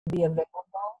be available.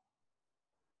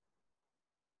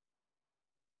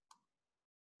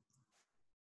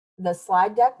 The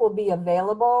slide deck will be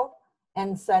available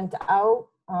and sent out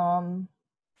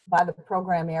by the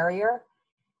program area.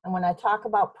 And when I talk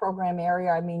about program area,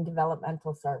 I mean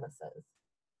developmental services.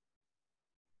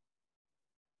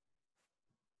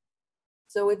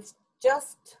 So it's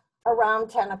just around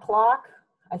 10 o'clock.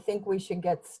 I think we should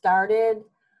get started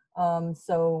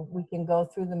so we can go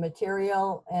through the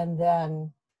material, and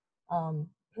then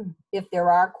if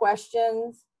there are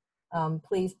questions,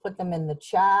 please put them in the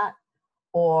chat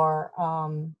or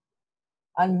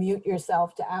unmute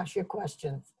yourself to ask your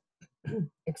questions.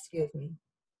 Excuse me.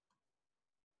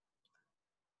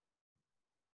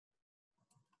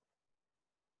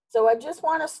 So I just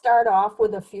want to start off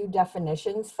with a few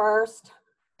definitions first.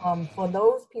 For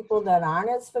those people that aren't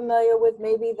as familiar with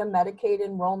maybe the Medicaid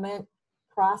enrollment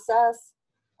process,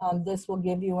 this will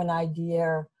give you an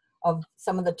idea of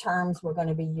some of the terms we're going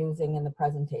to be using in the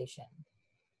presentation.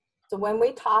 So when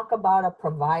we talk about a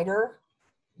provider,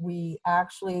 we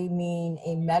actually mean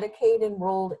a Medicaid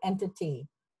enrolled entity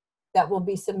that will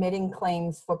be submitting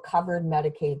claims for covered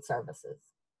Medicaid services.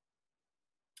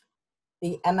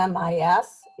 The MMIS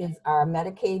is our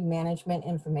Medicaid Management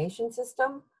Information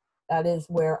System. That is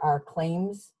where our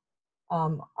claims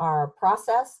are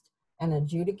processed and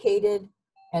adjudicated,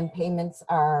 and payments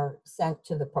are sent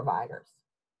to the providers.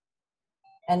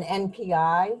 An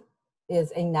NPI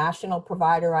is a National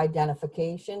Provider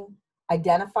Identifier,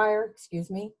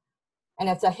 and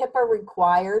it's a HIPAA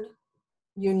required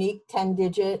unique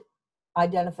 10-digit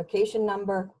identification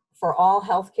number for all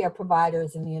healthcare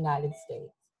providers in the United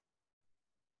States.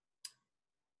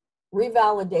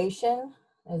 Revalidation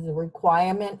is a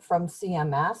requirement from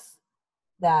CMS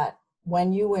that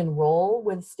when you enroll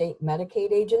with state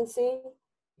Medicaid agency,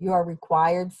 you are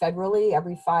required federally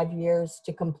every 5 years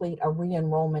to complete a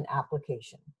re-enrollment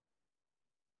application.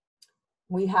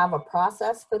 We have a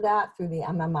process for that through the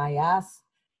MMIS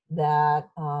that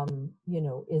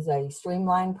is a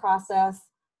streamlined process.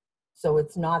 So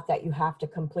it's not that you have to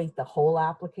complete the whole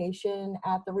application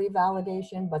at the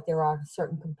revalidation, but there are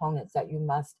certain components that you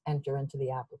must enter into the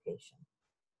application.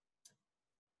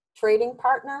 Trading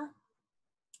partner,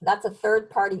 that's a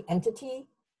third-party entity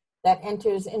that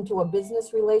enters into a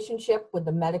business relationship with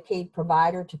the Medicaid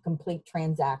provider to complete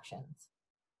transactions.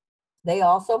 They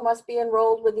also must be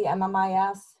enrolled with the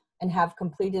MMIS and have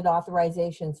completed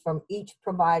authorizations from each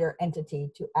provider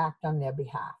entity to act on their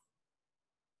behalf.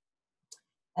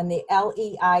 And the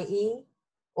LEIE,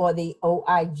 or the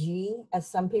OIG, as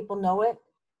some people know it,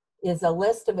 is a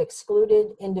list of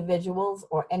excluded individuals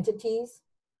or entities.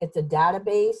 It's a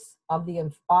database of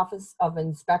the Office of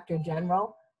Inspector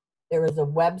General. There is a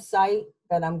website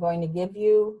that I'm going to give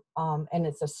you, and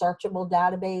it's a searchable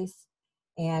database,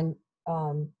 and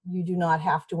you do not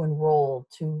have to enroll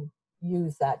to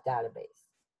use that database.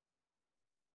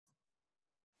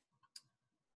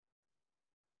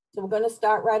 So we're going to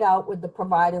start right out with the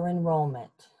provider enrollment.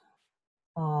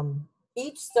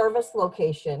 Each service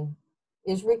location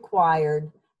is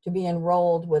required to be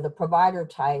enrolled with a provider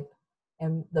type,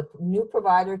 and the new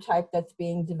provider type that's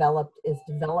being developed is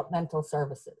developmental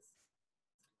services.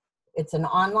 It's an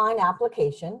online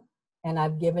application, and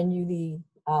I've given you the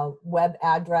web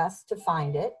address to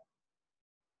find it.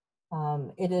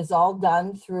 It is all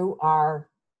done through our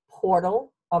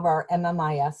portal of our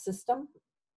MMIS system.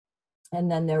 And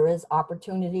then there is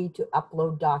opportunity to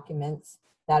upload documents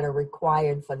that are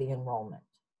required for the enrollment.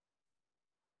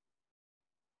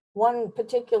 One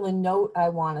particular note I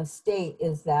want to state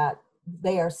is that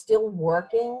they are still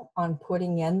working on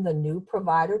putting in the new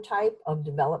provider type of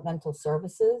developmental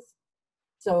services.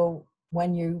 So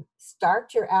when you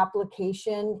start your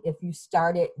application, if you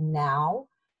start it now,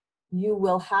 you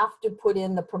will have to put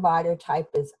in the provider type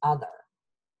as other.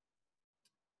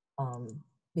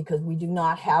 Because we do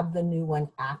not have the new one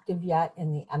active yet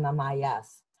in the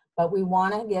MMIS. But we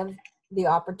want to give the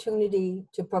opportunity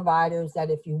to providers that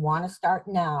if you want to start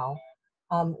now,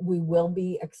 we will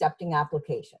be accepting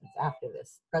applications after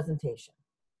this presentation.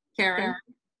 Karen?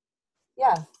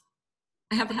 Yes.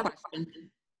 I have a question.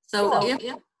 So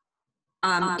if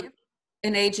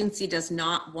an agency does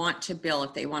not want to bill,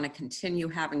 if they want to continue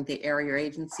having the area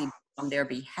agency on their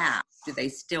behalf, do they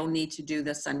still need to do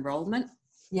this enrollment?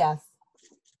 Yes.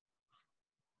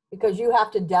 Because you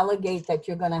have to delegate that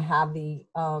you're going to have the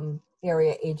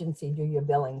area agency do your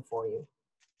billing for you.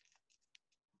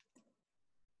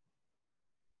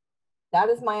 That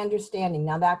is my understanding.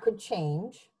 Now that could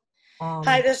change.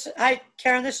 Hi,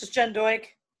 Karen. This is Jen Doig.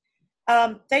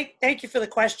 Thank you for the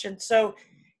question. So,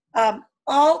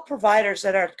 all providers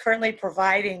that are currently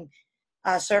providing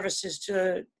services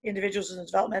to individuals in the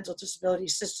developmental disability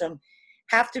system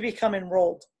have to become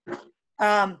enrolled.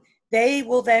 They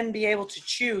will then be able to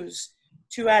choose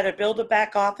to either build a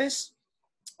back office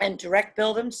and direct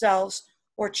bill themselves,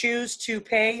 or choose to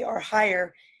pay or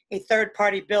hire a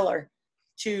third-party biller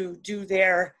to do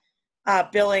their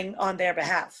billing on their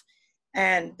behalf.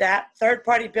 And that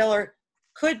third-party biller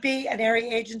could be an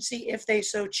area agency if they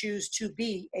so choose to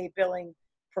be a billing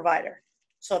provider.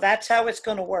 So that's how it's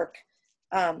going to work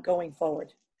going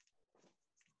forward.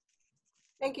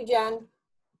 Thank you, Jen.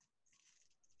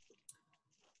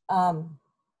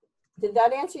 Did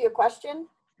that answer your question?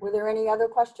 Were there any other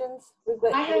questions?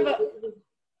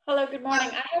 Hello, good morning.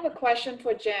 I have a question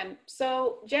for Jen.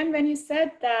 So Jen, when you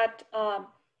said that,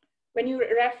 when you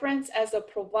reference as a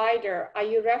provider, are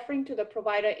you referring to the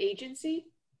provider agency?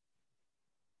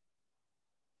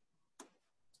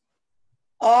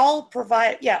 All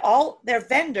they're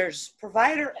vendors.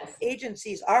 Provider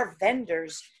agencies are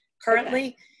vendors.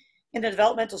 Currently in the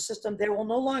developmental system, there will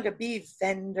no longer be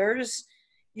vendors.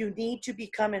 You need to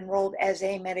become enrolled as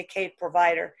a Medicaid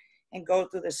provider and go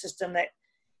through the system that,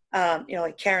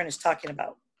 like Karen is talking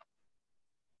about.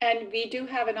 And we do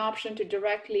have an option to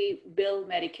directly bill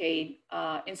Medicaid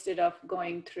instead of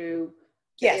going through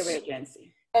the area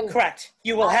agency. And correct.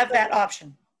 You will have that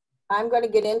option. I'm going to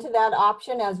get into that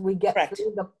option as we get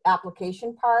through the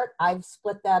application part. I've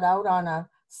split that out on a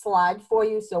slide for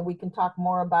you so we can talk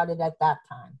more about it at that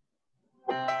time.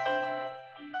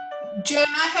 Jen,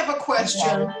 I have a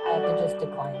question. I have to just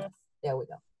decline this. There we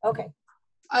go. Okay.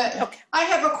 I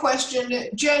have a question.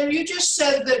 Jen, you just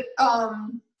said that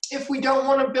if we don't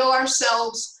want to bill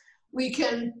ourselves, we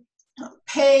can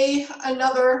pay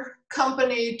another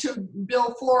company to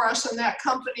bill for us, and that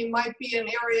company might be an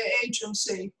area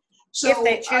agency. So if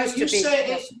they choose to be.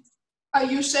 Are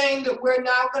you saying that we're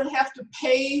now going to have to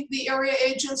pay the area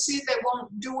agency? They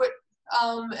won't do it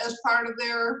as part of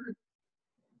their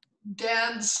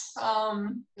dad's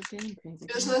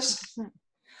business?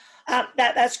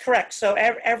 That's correct. So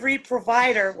every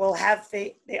provider will have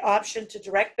the option to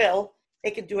direct bill.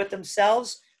 They can do it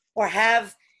themselves or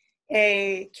have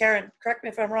Karen, correct me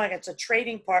if I'm wrong, it's a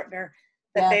trading partner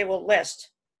that they will list.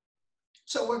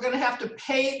 So we're going to have to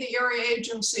pay the area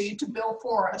agency to bill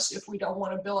for us if we don't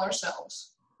want to bill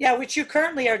ourselves. Yeah, which you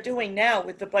currently are doing now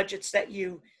with the budgets that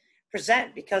you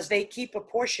present, because they keep a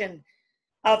portion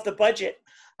of the budget.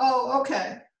 Oh,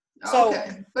 okay. So,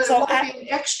 okay. But it won't be an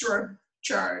extra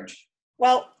charge.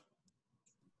 Well,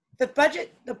 the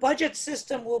budget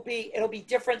system it'll be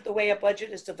different the way a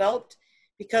budget is developed,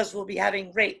 because we'll be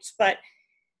having rates, but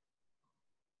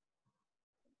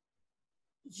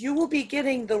you will be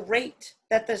getting the rate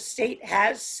that the state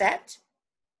has set,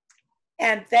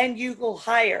 and then you will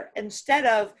hire, instead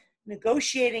of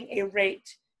negotiating a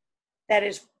rate that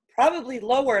is probably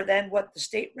lower than what the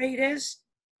state rate is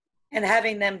and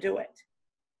having them do it.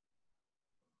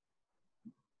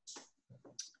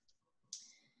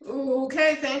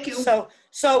 Okay, thank you.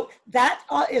 So that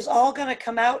is all going to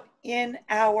come out in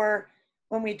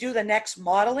when we do the next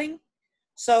modeling.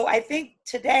 So I think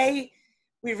today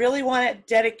we really want to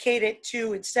dedicate it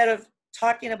to, instead of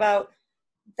talking about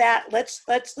that, let's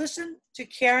listen to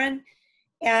Karen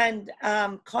and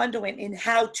Conduit in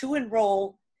how to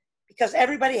enroll, because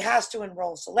everybody has to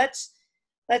enroll. So let's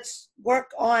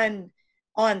work on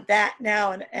that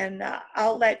now, and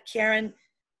I'll let Karen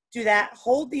do that.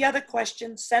 Hold the other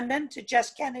questions, send them to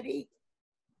Jess Kennedy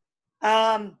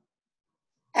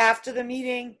after the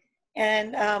meeting,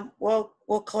 and we'll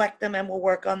collect them and we'll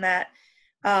work on that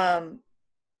at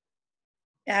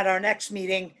our next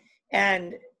meeting.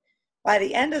 And by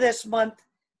the end of this month,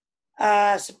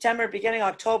 September, beginning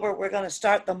October, we're going to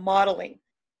start the modeling.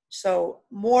 So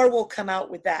more will come out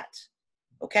with that.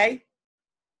 Okay?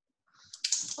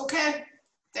 Okay.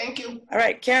 Thank you. All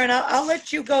right, Karen, I'll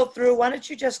let you go through. Why don't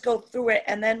you just go through it,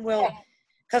 and then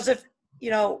because if,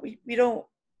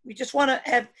 we just want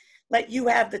to let you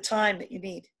have the time that you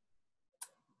need.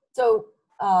 So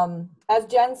as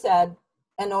Jen said,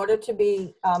 in order to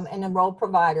be an enrolled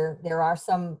provider, there are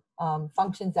some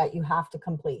functions that you have to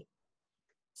complete.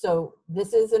 So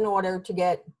this is in order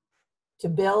to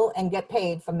bill and get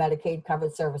paid for Medicaid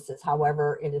covered services,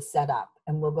 however it is set up.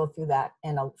 And we'll go through that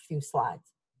in a few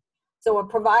slides. So a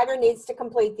provider needs to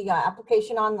complete the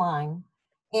application online,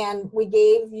 and we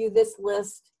gave you this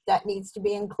list that needs to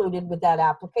be included with that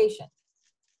application.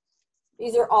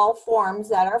 These are all forms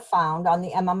that are found on the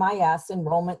MMIS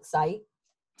enrollment site,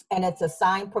 and it's a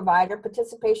signed provider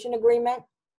participation agreement.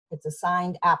 It's a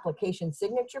signed application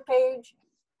signature page.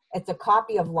 It's a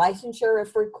copy of licensure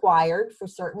if required for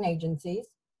certain agencies,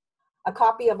 a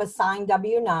copy of a signed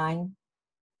W-9,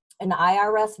 an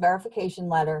IRS verification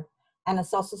letter, and a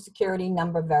Social Security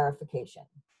number verification.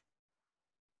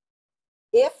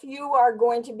 If you are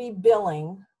going to be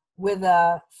billing with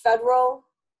a federal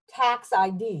tax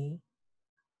ID,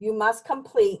 you must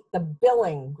complete the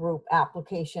billing group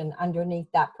application underneath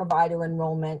that provider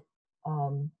enrollment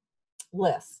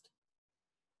list.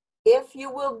 If you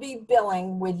will be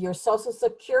billing with your Social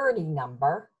Security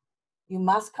number, you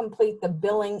must complete the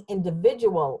billing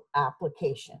individual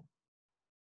application.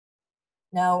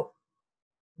 Now,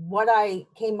 what I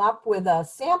came up with a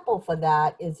sample for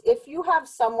that is if you have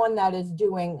someone that is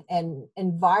doing an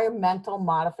environmental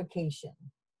modification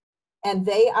and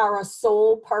they are a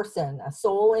sole person, a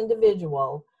sole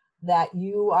individual that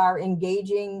you are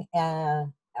engaging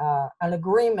an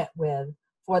agreement with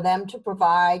for them to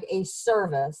provide a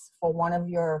service for one of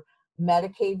your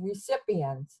Medicaid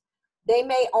recipients, they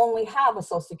may only have a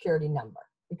Social Security number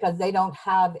because they don't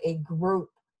have a group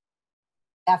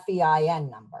FEIN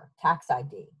number, tax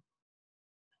ID.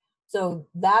 So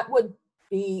that would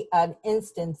be an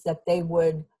instance that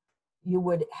you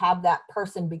would have that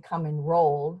person become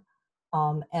enrolled.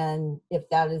 And if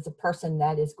that is a person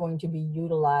that is going to be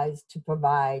utilized to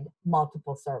provide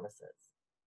multiple services.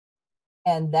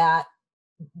 And that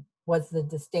was the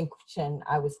distinction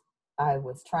I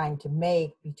was trying to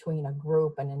make between a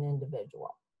group and an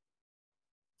individual.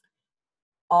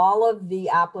 All of the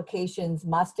applications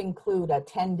must include a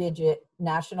 10-digit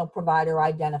national provider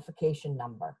identification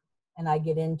number. And I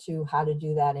get into how to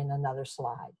do that in another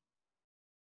slide.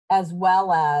 As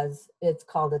well as it's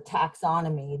called a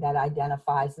taxonomy that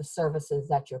identifies the services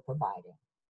that you're providing.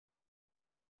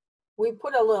 We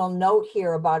put a little note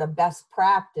here about a best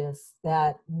practice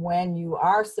that when you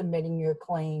are submitting your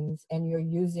claims and you're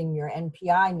using your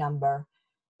NPI number,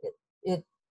 it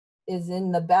is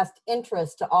in the best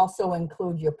interest to also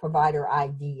include your provider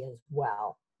ID as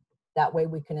well. That way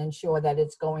we can ensure that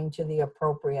it's going to the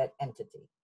appropriate entity.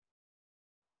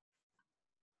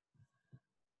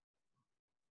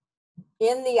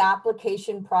 In the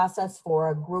application process for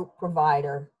a group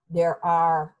provider, there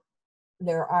are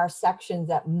sections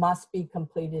that must be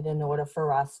completed in order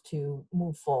for us to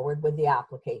move forward with the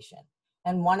application.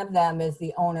 And one of them is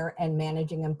the owner and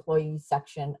managing employee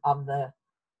section of the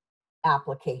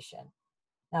application.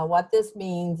 Now, what this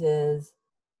means is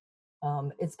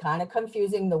it's kind of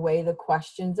confusing the way the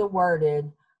questions are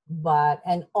worded, but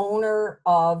an owner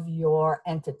of your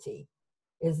entity.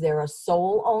 Is there a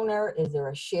sole owner? Is there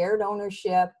a shared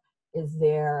ownership? Is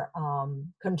there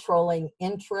controlling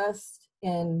interest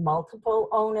in multiple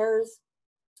owners?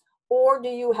 Or do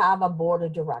you have a board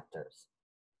of directors?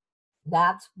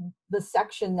 That's the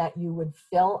section that you would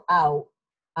fill out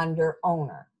under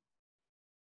owner.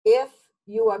 If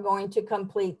you are going to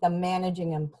complete the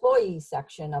managing employee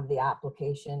section of the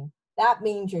application, that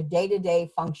means your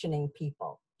day-to-day functioning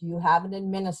people. Do you have an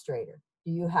administrator?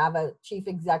 Do you have a chief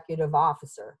executive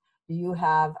officer? Do you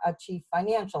have a chief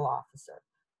financial officer?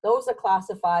 Those are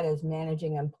classified as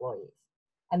managing employees.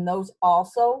 And those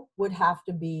also would have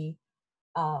to be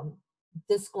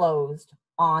disclosed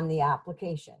on the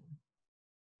application.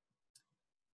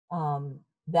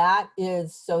 That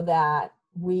is so that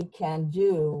we can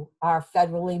do our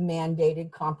federally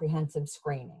mandated comprehensive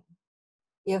screening.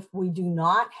 If we do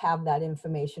not have that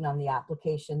information on the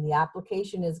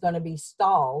application is going to be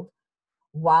stalled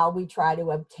while we try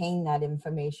to obtain that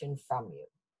information from you.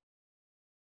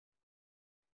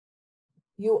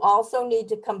 You also need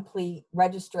to complete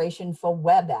registration for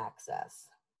web access.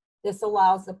 This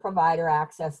allows the provider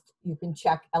access. You can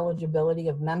check eligibility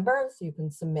of members, you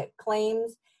can submit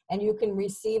claims, and you can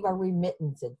receive a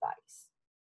remittance advice.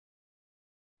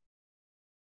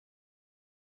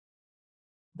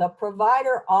 The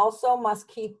provider also must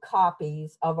keep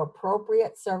copies of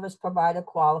appropriate service provider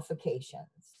qualifications.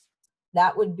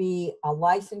 That would be a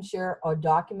licensure or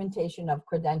documentation of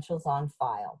credentials on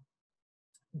file.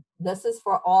 This is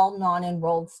for all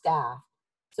non-enrolled staff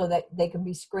so that they can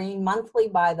be screened monthly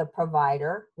by the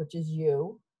provider, which is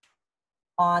you,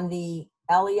 on the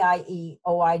LEIE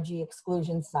OIG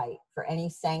exclusion site for any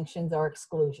sanctions or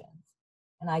exclusions.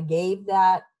 And I gave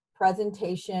that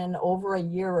presentation over a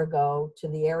year ago to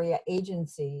the area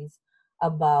agencies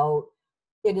about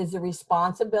it is the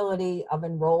responsibility of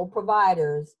enrolled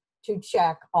providers to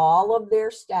check all of their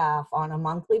staff on a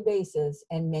monthly basis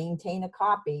and maintain a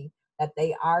copy that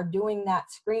they are doing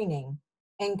that screening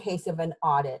in case of an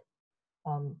audit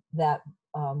that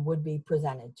would be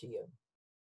presented to you.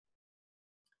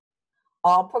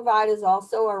 All providers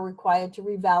also are required to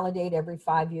revalidate every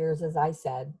 5 years, as I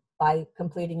said, by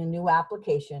completing a new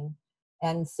application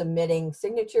and submitting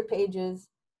signature pages,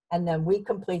 and then we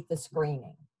complete the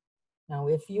screening. Now,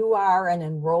 if you are an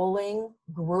enrolling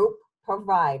group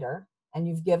provider and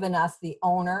you've given us the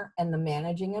owner and the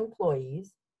managing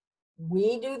employees,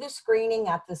 we do the screening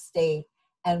at the state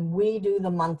and we do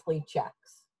the monthly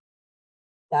checks.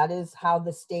 That is how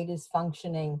the state is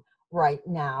functioning right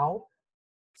now,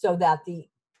 so that the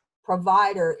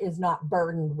provider is not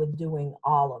burdened with doing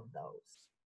all of those.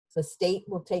 The state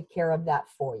will take care of that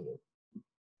for you.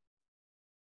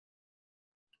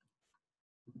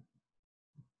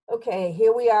 Okay,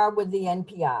 here we are with the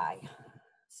NPI.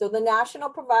 So the National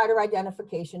Provider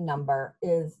Identification Number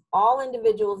is all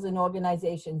individuals and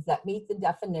organizations that meet the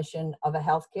definition of a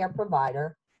healthcare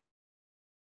provider.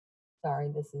 Sorry,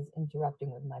 this is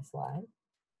interrupting with my slide.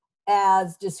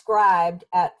 As described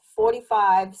at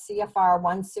 45 CFR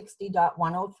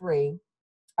 160.103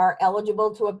 are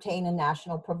eligible to obtain a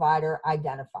national provider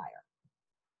identifier.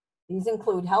 These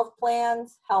include health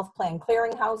plans, health plan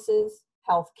clearinghouses,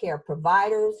 healthcare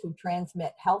providers who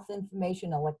transmit health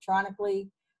information electronically,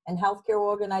 and healthcare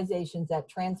organizations that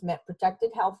transmit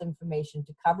protected health information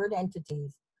to covered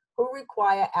entities who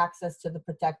require access to the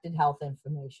protected health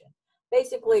information.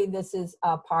 Basically, this is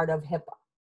a part of HIPAA.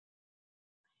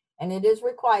 And it is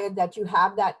required that you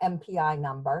have that MPI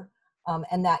number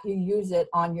and that you use it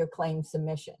on your claim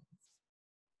submissions.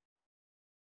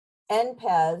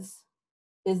 NPES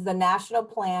is the National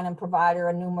Plan and Provider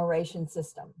Enumeration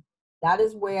System. That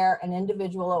is where an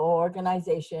individual or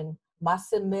organization must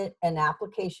submit an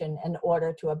application in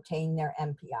order to obtain their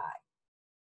MPI.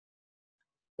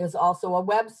 There's also a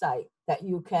website that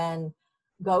you can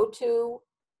go to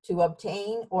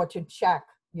obtain or to check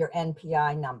your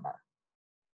NPI number.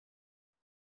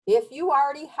 If you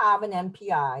already have an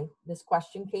MPI, this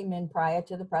question came in prior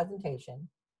to the presentation,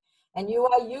 and you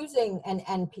are using an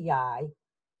NPI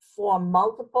for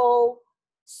multiple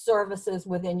services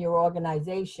within your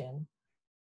organization,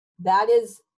 that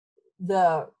is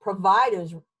the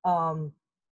provider's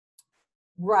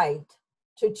right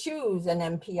to choose an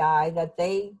MPI that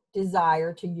they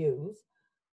desire to use.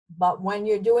 But when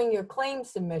you're doing your claim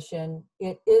submission,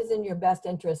 it is in your best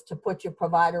interest to put your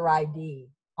provider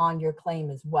ID on your claim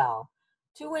as well,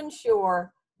 to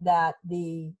ensure that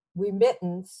the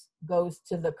remittance goes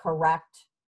to the correct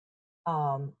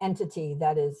entity.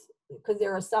 That is, because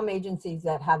there are some agencies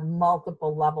that have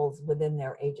multiple levels within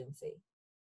their agency,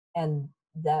 and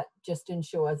that just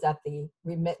ensures that the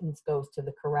remittance goes to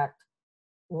the correct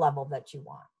level that you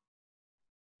want.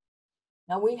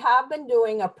 Now, we have been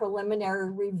doing a preliminary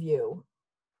review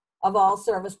of all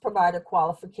service provider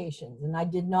qualifications, and I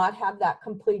did not have that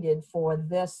completed for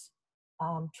this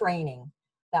training.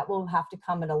 That will have to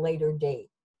come at a later date.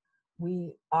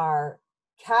 We are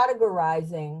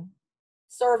categorizing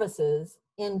services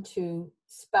into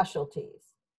specialties,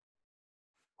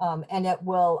 and it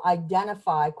will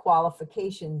identify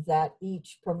qualifications that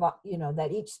each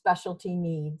specialty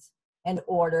needs in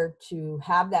order to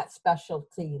have that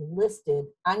specialty listed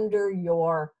under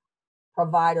your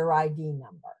provider ID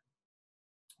number.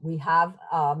 We have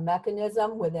a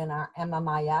mechanism within our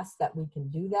MMIS that we can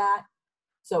do that.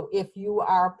 So if you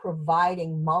are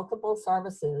providing multiple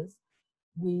services,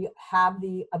 we have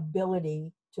the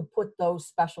ability to put those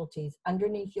specialties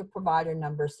underneath your provider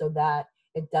number so that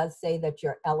it does say that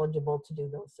you're eligible to do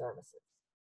those services.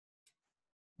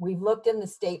 We've looked in the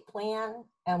state plan,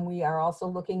 and we are also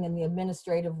looking in the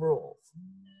administrative rules.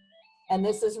 And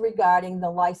this is regarding the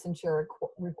licensure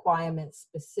requirements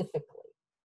specifically.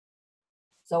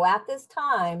 So at this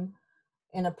time,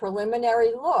 in a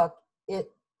preliminary look,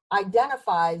 it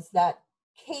identifies that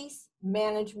case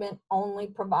management only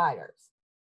providers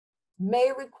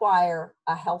may require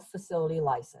a health facility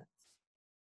license.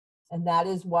 And that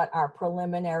is what our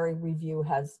preliminary review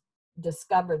has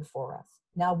discovered for us.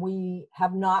 Now, we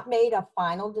have not made a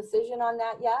final decision on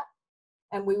that yet,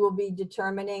 and we will be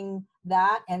determining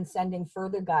that and sending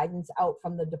further guidance out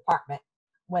from the department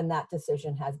when that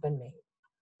decision has been made.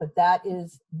 But that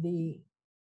is the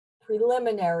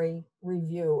preliminary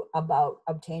review about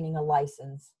obtaining a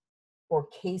license for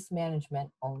case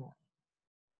management only.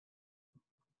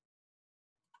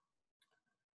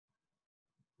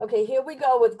 Okay, here we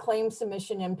go with claim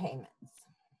submission and payments.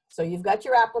 So you've got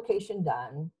your application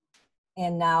done,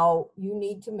 and now you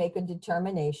need to make a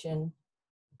determination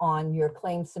on your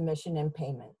claim submission and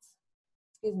payments.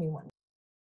 Excuse me one.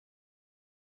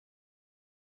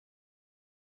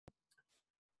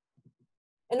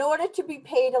 In order to be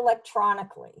paid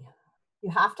electronically,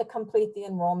 you have to complete the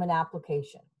enrollment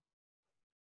application.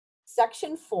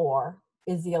 Section 4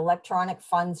 is the electronic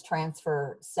funds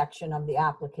transfer section of the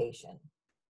application.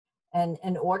 And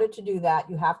in order to do that,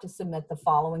 you have to submit the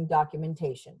following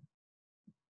documentation: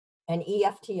 an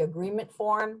EFT agreement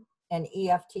form, an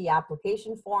EFT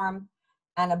application form,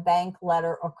 and a bank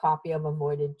letter or copy of a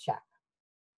voided check.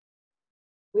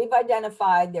 We've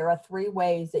identified there are 3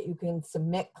 ways that you can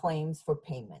submit claims for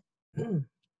payment. The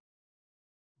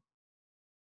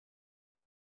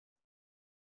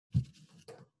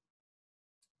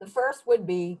first would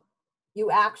be you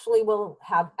actually will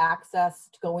have access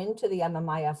to go into the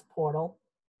MMIS portal.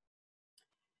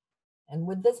 And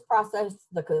with this process,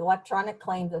 the electronic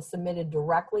claims are submitted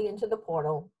directly into the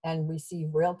portal and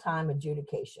receive real-time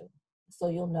adjudication. So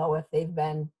you'll know if they've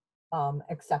been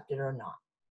accepted or not.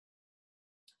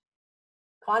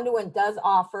 Conduent does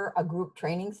offer a group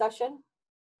training session.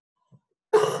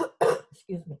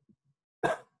 Excuse me.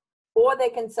 Or they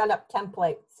can set up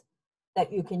templates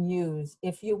that you can use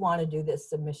if you want to do this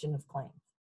submission of claims.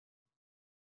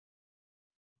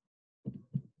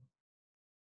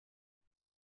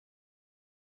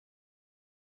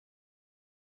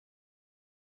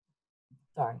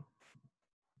 Sorry.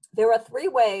 There are 3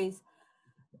 ways.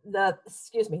 The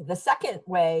second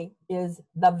way is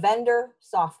the vendor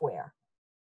software.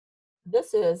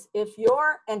 This is if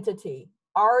your entity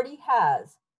already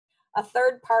has a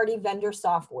third-party vendor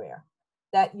software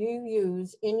that you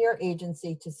use in your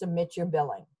agency to submit your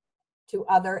billing to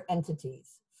other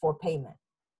entities for payment.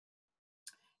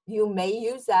 You may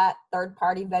use that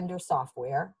third-party vendor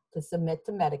software to submit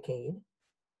to Medicaid,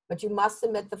 but you must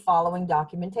submit the following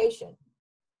documentation: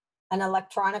 an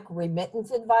electronic remittance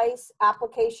advice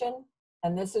application,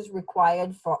 and this is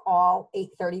required for all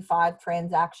 835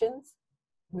 transactions,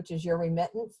 which is your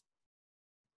remittance,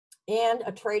 and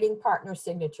a trading partner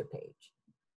signature page.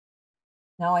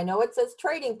 Now, I know it says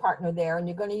trading partner there, and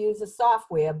you're going to use the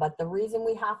software, but the reason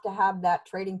we have to have that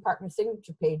trading partner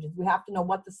signature page is we have to know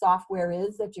what the software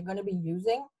is that you're going to be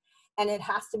using, and it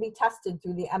has to be tested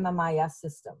through the MMIS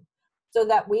system so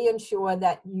that we ensure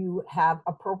that you have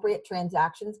appropriate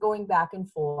transactions going back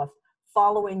and forth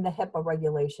following the HIPAA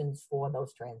regulations for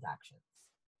those transactions.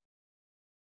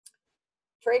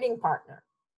 Trading partner.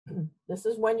 This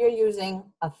is when you're using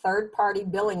a third-party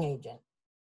billing agent.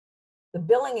 The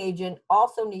billing agent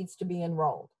also needs to be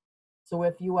enrolled. So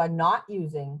if you are not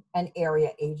using an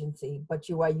area agency, but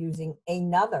you are using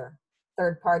another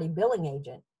third-party billing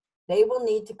agent, they will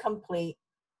need to complete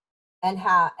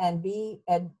and be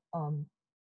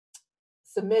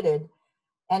submitted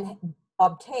and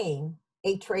obtain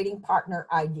a trading partner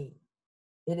ID.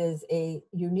 It is a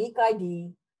unique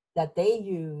ID that they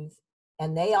use,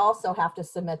 and they also have to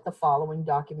submit the following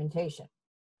documentation: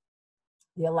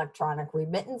 the electronic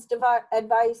remittance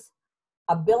advice,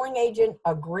 a billing agent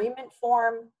agreement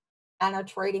form, and a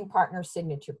trading partner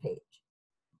signature page.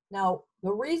 Now,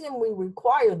 the reason we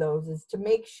require those is to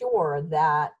make sure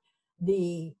that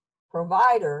the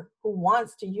provider who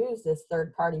wants to use this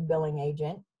third-party billing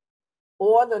agent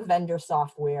or the vendor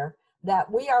software,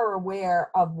 that we are aware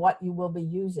of what you will be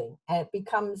using, and it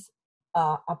becomes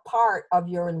a part of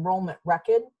your enrollment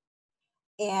record.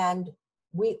 And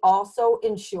we also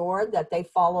ensure that they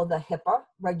follow the HIPAA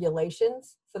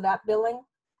regulations for that billing,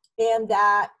 and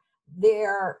that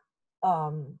their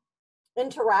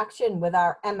interaction with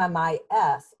our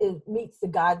MMIS meets the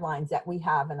guidelines that we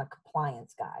have in a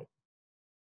compliance guide.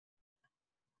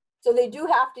 So they do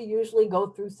have to usually go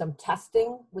through some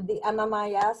testing with the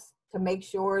MMIS to make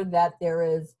sure that there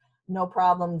is no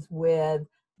problems with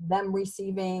them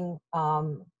receiving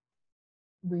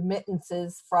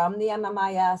remittances from the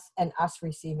MMIS and us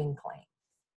receiving claims.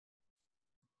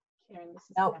 Karen, this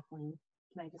is Now, Kathleen.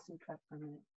 Can I just interrupt for a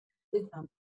minute?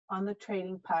 On the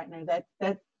trading partner,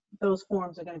 that those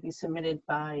forms are going to be submitted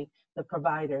by the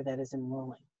provider that is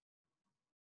enrolling.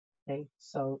 Okay,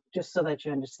 so just so that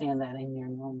you understand that in your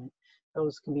enrollment,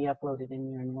 those can be uploaded in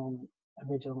your enrollment,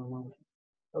 original enrollment.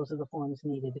 Those are the forms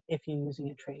needed if you're using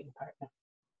a trading partner.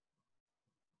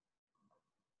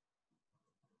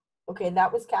 Okay,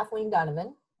 that was Kathleen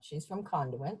Donovan. She's from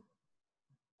Conduent.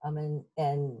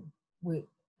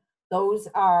 Those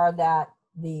are that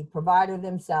the provider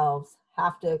themselves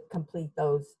have to complete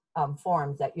those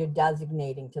forms that you're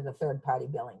designating to the third-party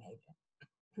billing agent.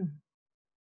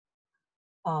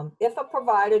 If a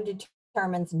provider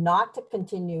determines not to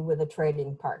continue with a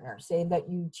trading partner, say that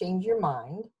you change your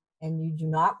mind and you do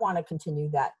not want to continue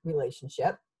that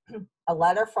relationship, a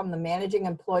letter from the managing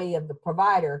employee of the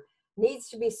provider needs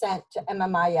to be sent to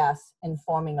MMIS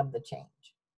informing of the change.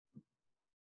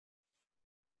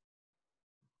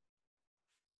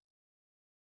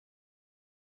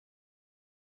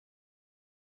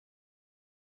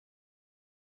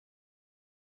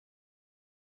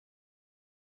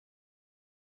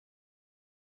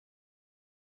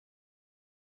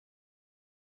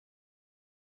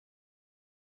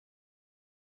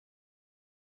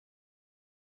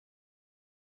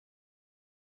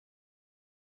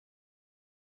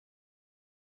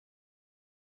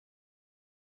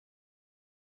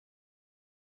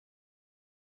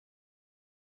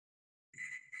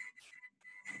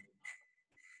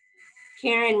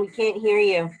 Karen, we can't hear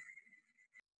you.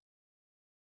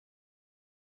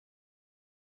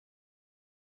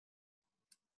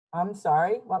 I'm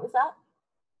sorry, what was that?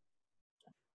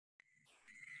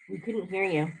 We couldn't hear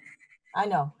you. I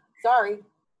know, sorry.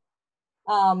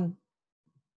 So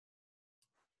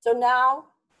now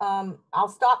I'll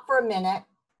stop for a minute.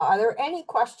 Are there any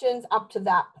questions up to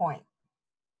that point?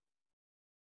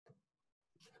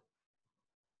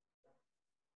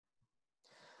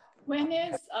 When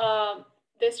is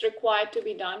this required to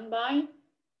be done by?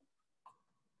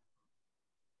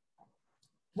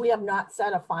 We have not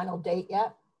set a final date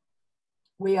yet.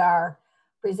 We are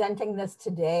presenting this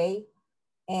today,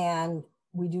 and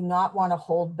we do not want to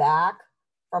hold back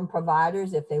from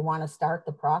providers if they want to start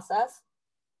the process.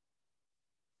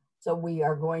 So we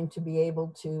are going to be able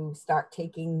to start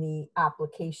taking the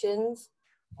applications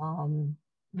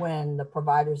when the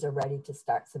providers are ready to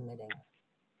start submitting.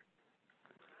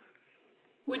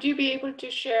 Would you be able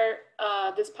to share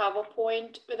this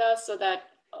PowerPoint with us so that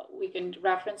we can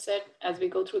reference it as we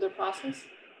go through the process?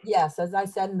 Yes, as I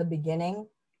said in the beginning,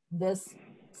 this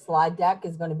slide deck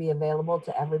is going to be available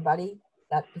to everybody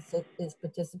that is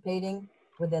participating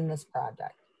within this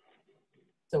project.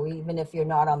 So even if you're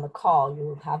not on the call,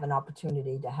 you have an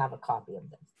opportunity to have a copy of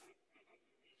this.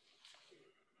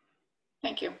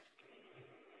 Thank you.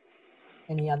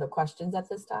 Any other questions at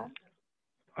this time?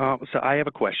 So I have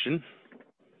a question.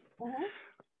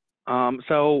 Mm-hmm.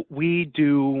 So we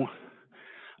do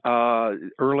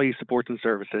early supports and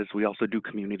services. We also do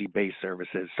community-based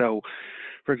services. So,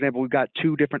 for example, we've got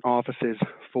 2 different offices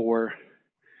for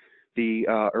the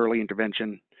early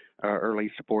intervention,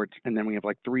 early supports, and then we have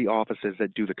like 3 offices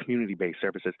that do the community-based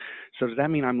services. So does that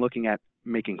mean I'm looking at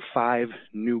making 5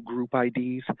 new group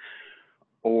IDs?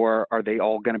 Or are they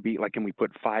all going to be like, can we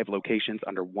put 5 locations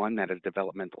under one that is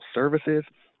developmental services?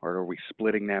 Or are we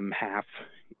splitting them half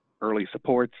early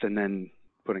supports and then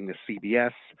putting the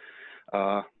CBS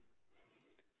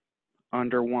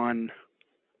under one?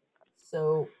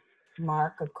 So,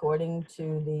 Mark, according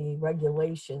to the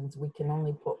regulations, we can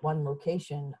only put 1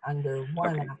 location under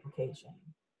one Okay. application.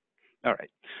 All right.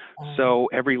 So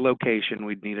every location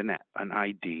we'd need an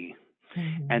ID.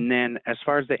 Mm-hmm. And then as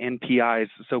far as the NPIs,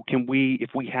 so can we, if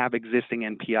we have existing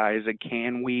NPIs,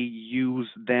 can we use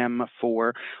them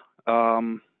for,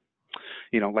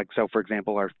 you know, like, so for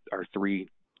example, our 3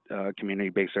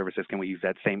 community-based services, can we use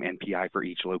that same NPI for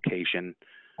each location?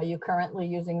 Are you currently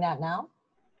using that now?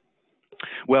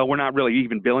 Well, we're not really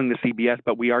even billing the CBS,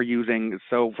 but we are using,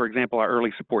 so for example, our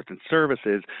early supports and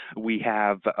services, we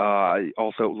have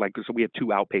also, like, so we have 2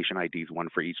 outpatient IDs, one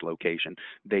for each location.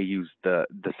 They use the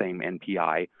same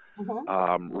NPI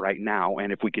right now,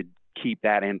 and if we could keep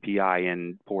that NPI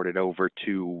and port it over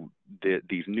to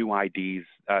these new IDs,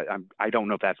 I don't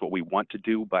know if that's what we want to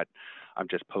do, but I'm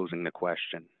just posing the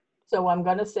question. So I'm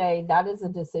going to say that is a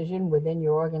decision within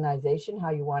your organization,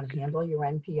 how you want to handle your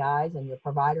NPIs and your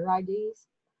provider IDs.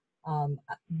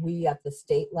 We at the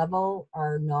state level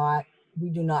we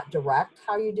do not direct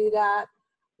how you do that.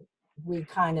 We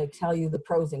kind of tell you the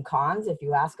pros and cons if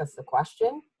you ask us the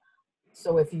question.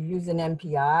 So if you use an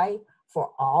NPI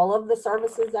for all of the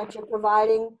services that you're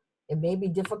providing, it may be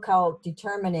difficult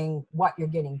determining what you're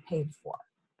getting paid for.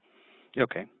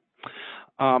 Okay.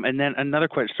 And then another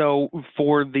question. So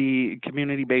for the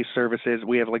community-based services,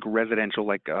 we have like residential,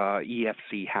 like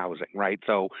EFC housing, right?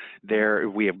 So there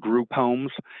we have group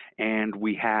homes, and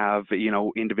we have, you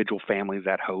know, individual families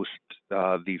that host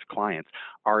these clients.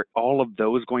 Are all of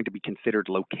those going to be considered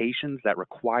locations that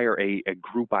require a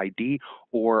group ID,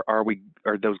 or are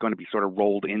those going to be sort of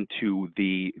rolled into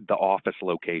the office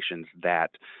locations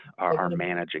that are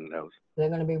managing those? They're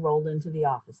going to be rolled into the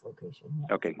office location.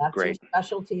 Yes. Okay, That's great. your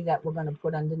specialty that we're going to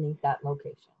put underneath that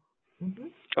location. Mm-hmm.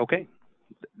 Okay,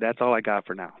 that's all I got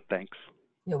for now. Thanks.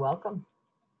 You're welcome.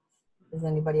 Does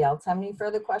anybody else have any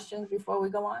further questions before we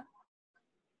go on?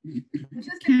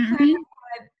 Just to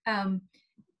clarify,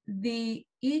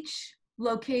 each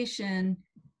location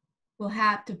will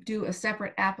have to do a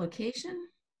separate application?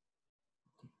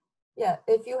 Yeah,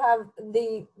 if you have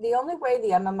the only way the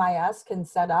MMIS can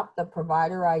set up the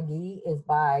provider ID is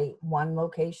by one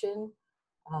location.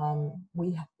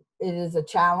 It is a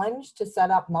challenge to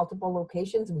set up multiple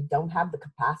locations. We don't have the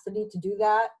capacity to do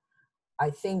that.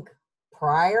 I think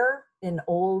prior in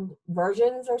old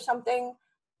versions or something,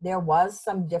 there was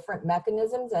some different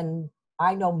mechanisms, and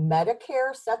I know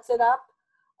Medicare sets it up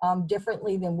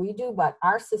differently than we do, but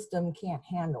our system can't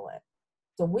handle it.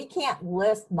 So we can't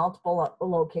list multiple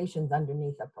locations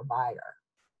underneath a provider.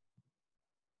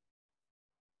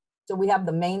 So we have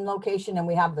the main location and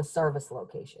we have the service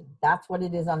location. That's what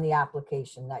it is on the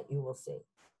application that you will see.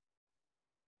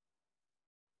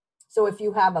 So if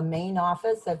you have a main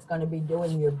office that's going to be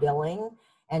doing your billing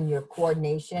and your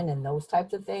coordination and those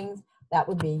types of things, that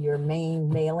would be your main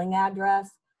mailing address.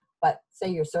 But say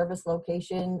your service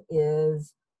location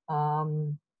is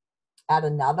at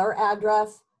another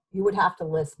address, you would have to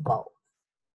list both.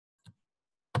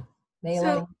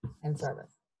 Mailing and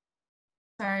service.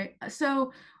 Sorry.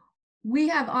 So we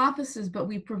have offices, but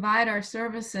we provide our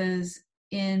services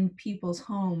in people's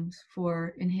homes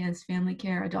for enhanced family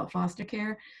care, adult foster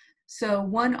care. So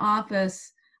one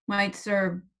office might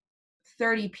serve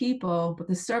 30 people, but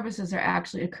the services are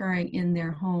actually occurring in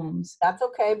their homes. That's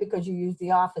okay because you use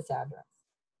the office address.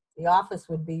 The office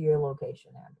would be your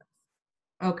location address.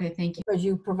 Okay, thank you. Because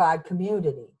you provide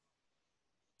community.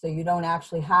 So you don't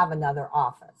actually have another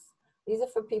office. These are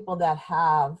for people that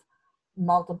have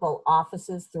multiple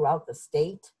offices throughout the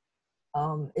state.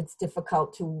 It's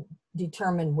difficult to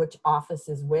determine which office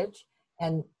is which.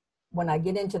 And when I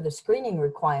get into the screening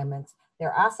requirements,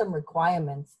 there are some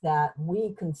requirements that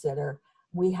we consider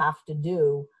we have to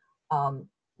do.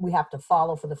 We have to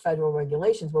follow for the federal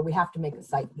regulations where we have to make a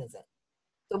site visit.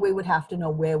 So we would have to know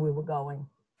where we were going.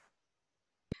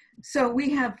 So we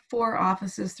have 4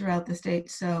 offices throughout the state.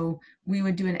 So we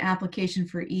would do an application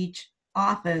for each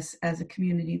office as a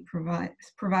community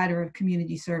provider of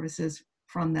community services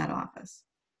from that office.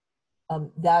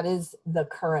 That is the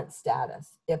current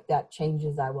status. If that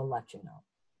changes, I will let you know.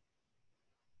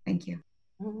 Thank you.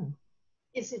 Mm-hmm.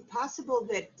 Is it possible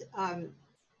that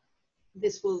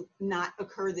this will not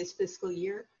occur this fiscal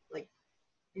year, like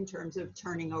in terms of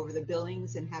turning over the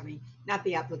billings and having, not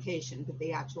the application, but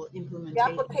the actual implementation?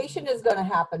 The application is going to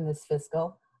happen this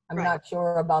fiscal. I'm not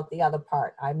sure about the other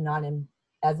part. I'm not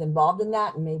as involved in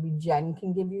that, and maybe Jen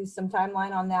can give you some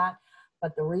timeline on that.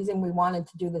 But the reason we wanted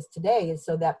to do this today is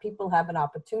so that people have an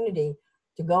opportunity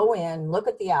to go in, look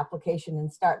at the application,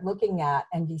 and start looking at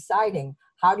and deciding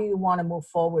how do you want to move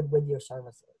forward with your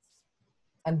services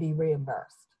and be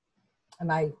reimbursed.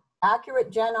 Am I accurate,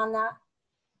 Jen, on that?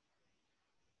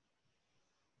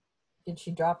 Did she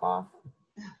drop off?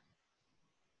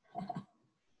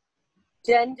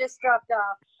 Jen just dropped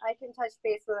off. I can touch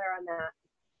base with her on that.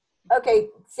 Okay,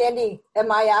 Sandy,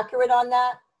 am I accurate on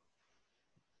that?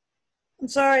 I'm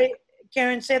sorry,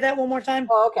 Karen, say that one more time.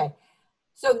 Oh, okay.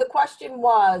 So the question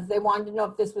was, they wanted to know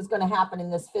if this was going to happen in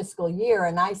this fiscal year.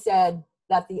 And I said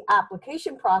that the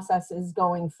application process is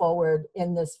going forward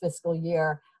in this fiscal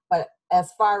year. But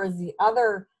as far as the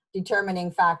other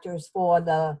determining factors for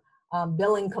the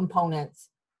billing components,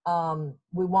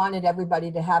 we wanted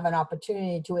everybody to have an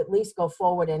opportunity to at least go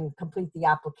forward and complete the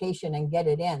application and get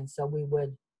it in. So we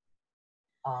would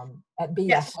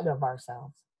be ahead of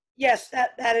ourselves. Yes,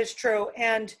 that is true.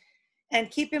 And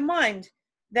keep in mind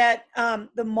that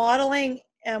the modeling,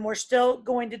 and we're still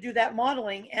going to do that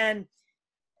modeling, and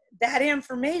that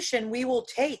information we will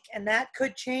take, and that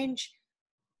could change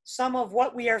some of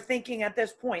what we are thinking at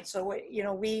this point. So,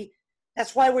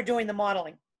 that's why we're doing the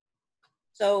modeling.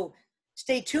 So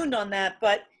stay tuned on that,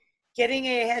 but getting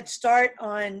a head start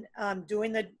on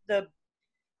doing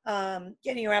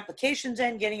getting your applications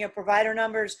in, getting your provider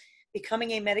numbers,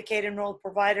 becoming a Medicaid enrolled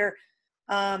provider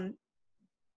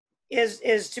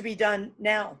is to be done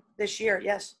now, this year,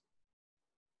 yes.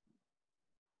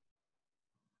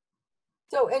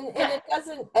 So, and it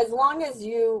doesn't, as long as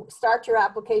you start your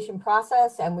application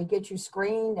process and we get you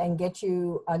screened and get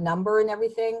you a number and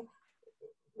everything,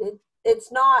 it's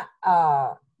not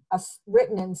a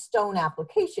written in stone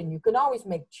application. You can always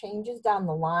make changes down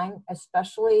the line,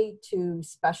 especially to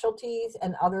specialties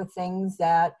and other things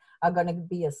that are going to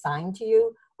be assigned to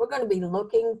you. We're going to be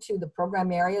looking to the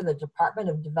program area, the Department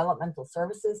of Developmental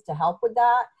Services, to help with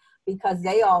that, because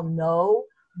they all know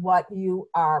what you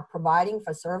are providing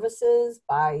for services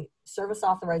by service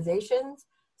authorizations.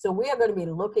 So we are going to be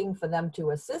looking for them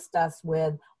to assist us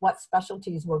with what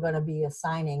specialties we're going to be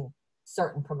assigning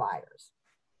certain providers.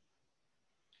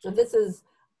 So this is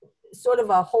sort of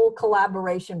a whole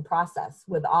collaboration process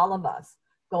with all of us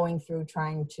going through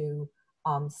trying to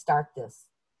start this.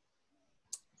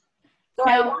 So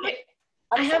now,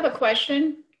 I have a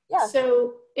question. Yeah.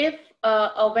 So if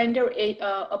a vendor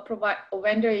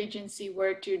agency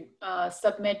were to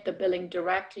submit the billing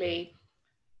directly,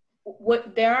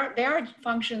 there are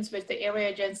functions which the area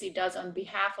agency does on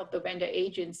behalf of the vendor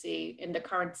agency in the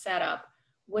current setup.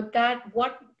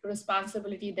 What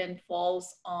responsibility then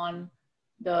falls on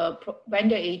the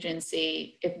vendor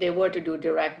agency if they were to do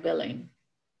direct billing?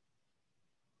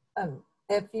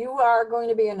 If you are going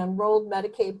to be an enrolled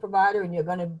Medicaid provider and you're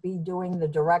going to be doing the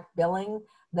direct billing,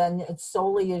 then it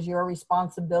solely is your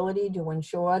responsibility to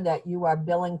ensure that you are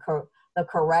billing the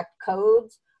correct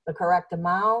codes, the correct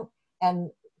amount, and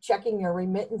checking your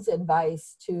remittance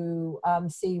advice to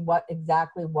see what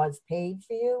exactly was paid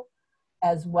for you,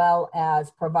 as well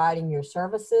as providing your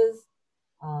services,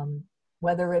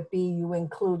 whether it be you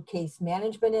include case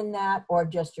management in that or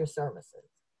just your services.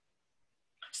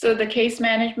 So the case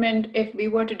management, if we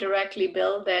were to directly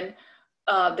bill, then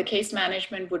the case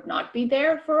management would not be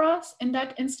there for us in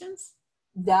that instance?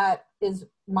 That is,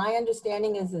 my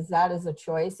understanding is that is a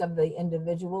choice of the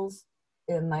individuals.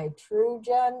 Am I true,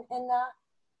 Jen, in that?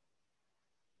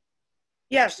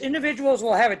 Yes, individuals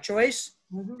will have a choice.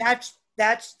 Mm-hmm.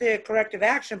 That's the corrective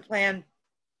action plan,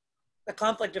 the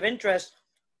conflict of interest.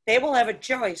 They will have a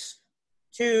choice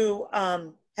to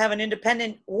have an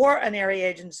independent or an area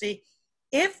agency.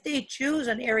 If they choose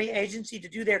an area agency to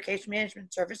do their case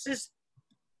management services,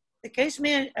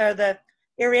 the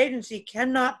area agency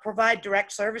cannot provide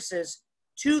direct services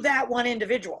to that one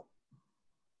individual.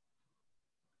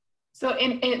 So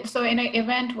in an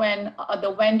event when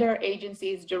the vendor agency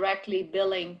is directly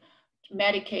billing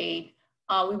Medicaid,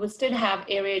 we would still have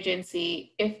area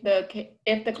agency if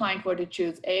the client were to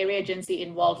choose area agency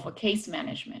involved for case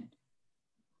management.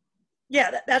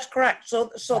 Yeah, that's correct.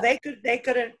 So they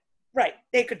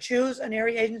could choose an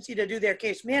area agency to do their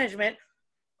case management,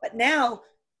 but now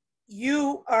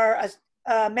you are a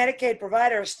Medicaid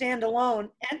provider, a standalone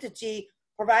entity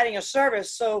providing a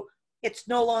service, so it's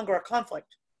no longer a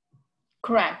conflict.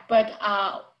 Correct, but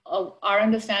our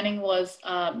understanding was,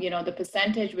 the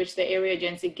percentage which the area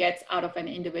agency gets out of an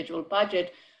individual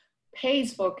budget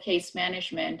pays for case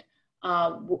management.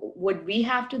 Would we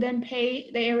have to then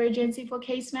pay the area agency for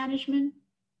case management?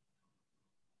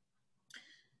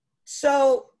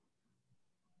 So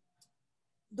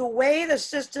the way the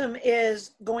system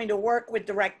is going to work with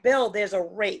direct bill, there's a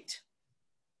rate.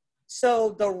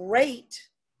 So the rate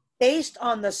based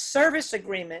on the service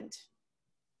agreement,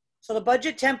 so the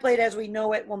budget template as we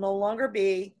know it will no longer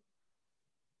be.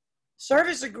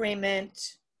 Service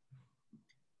agreement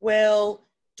will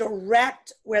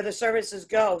direct where the services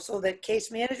go. So that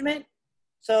case management,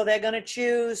 so they're going to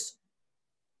choose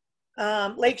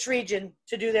Lakes Region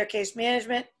to do their case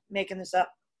management, making this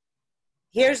up.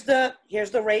 Here's the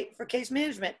rate for case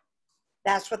management.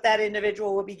 That's what that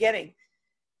individual will be getting.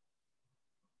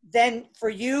 Then for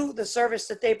you, the service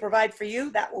that they provide for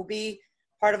you, that will be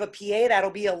part of a PA.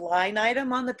 That'll be a line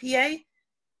item on the PA.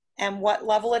 And what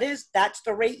level it is, that's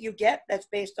the rate you get. That's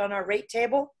based on our rate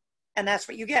table. And that's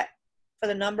what you get for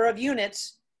the number of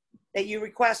units that you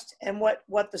request and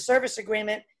what the service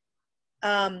agreement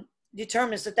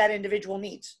determines that individual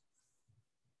needs.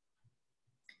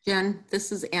 Jen,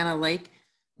 this is Anna Lake.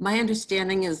 My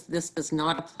understanding is this does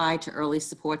not apply to early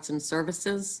supports and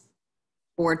services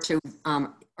or to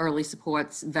early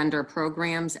supports vendor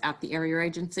programs at the area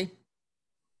agency.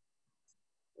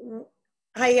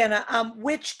 Hi, Anna.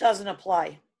 Which doesn't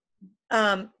apply?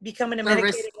 Becoming a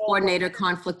Service Medicaid coordinator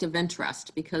conflict of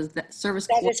interest, because the service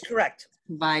that is correct.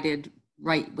 Provided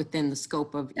right within the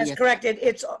scope of That's correct.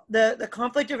 It's the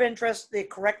conflict of interest, the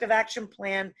corrective action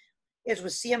plan is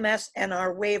with CMS and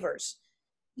our waivers.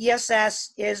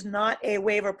 ESS is not a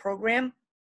waiver program.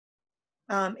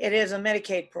 It is a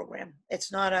Medicaid program.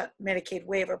 It's not a Medicaid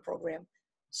waiver program.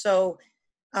 So,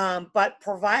 but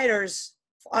providers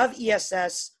of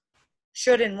ESS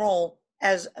should enroll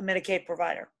as a Medicaid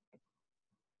provider.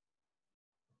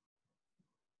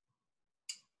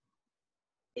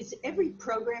 Is every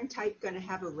program type going to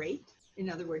have a rate? In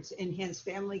other words, enhanced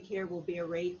family care will be a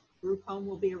rate, group home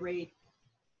will be a rate,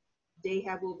 day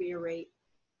hab will be a rate?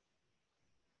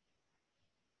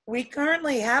 We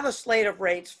currently have a slate of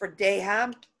rates for day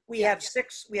hab. We have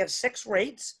six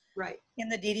rates right in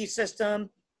the DD system.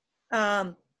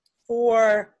 But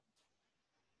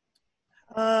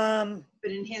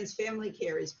enhanced family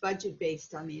care is budget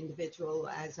based on the individual,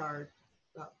 as are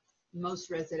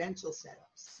most residential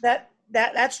setups.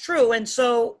 That's true. And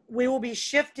so we will be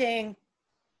shifting.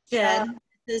 Jen,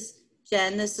 this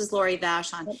is Lori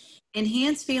Vashon.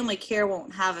 Enhanced family care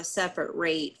won't have a separate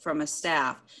rate from a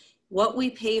staff. What we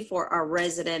pay for are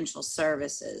residential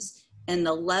services, and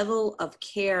the level of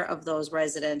care of those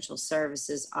residential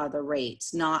services are the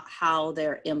rates, not how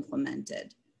they're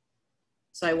implemented.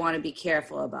 So I want to be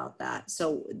careful about that.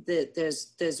 So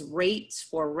there's rates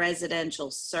for residential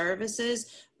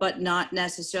services, but not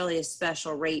necessarily a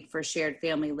special rate for shared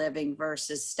family living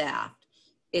versus staffed.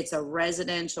 It's a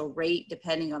residential rate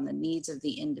depending on the needs of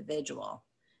the individual,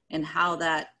 and how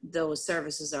those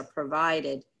services are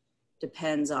provided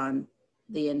depends on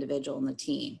the individual and the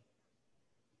team.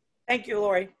 Thank you,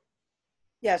 Lori.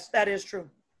 Yes, that is true.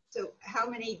 So how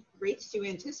many rates do you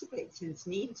anticipate, since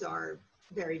needs are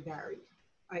very varied?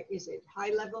 Is it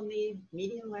high level need,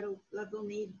 medium level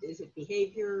need? Is it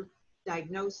behavior,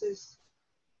 diagnosis?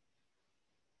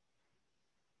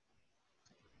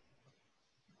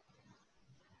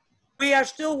 We are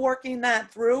still working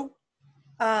that through.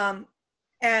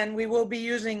 And we will be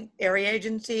using area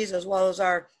agencies as well as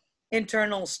our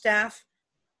internal staff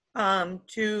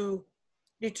to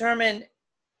determine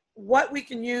what we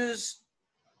can use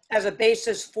as a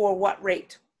basis for what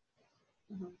rate.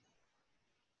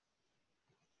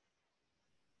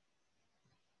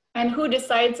 And who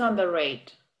decides on the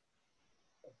rate?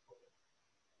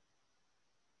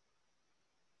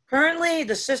 Currently,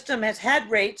 the system has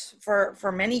had rates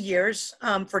for many years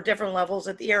for different levels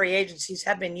that the area agencies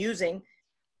have been using.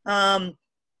 And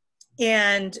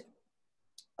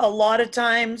a lot of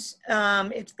times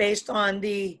it's based on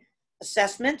the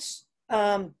assessments.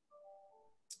 But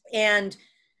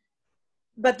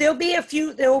there will be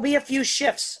a few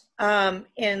shifts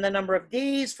in the number of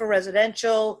days for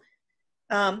residential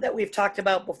that we've talked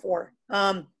about before.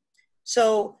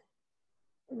 So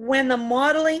when the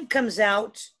modeling comes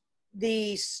out,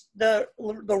 the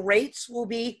rates will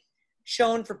be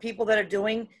shown for people that are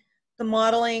doing the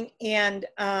modeling, and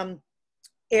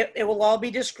it will all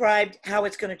be described how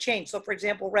it's going to change. So for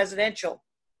example, residential,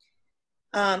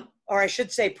 or I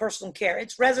should say personal care.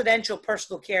 It's residential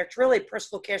personal care. It's really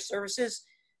personal care services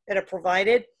that are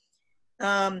provided.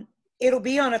 It'll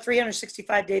be on a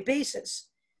 365-day basis.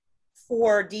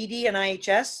 For DD and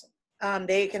IHS,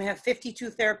 they can have 52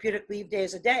 therapeutic leave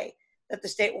days a day that the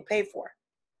state will pay for.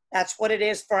 That's what it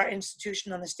is for our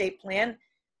institution on the state plan.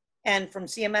 And from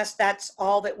CMS, that's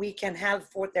all that we can have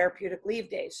for therapeutic leave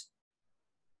days,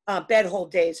 bed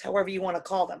hold days, however you want to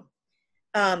call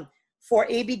them. For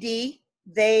ABD,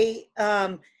 they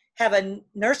have a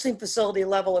nursing facility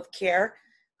level of care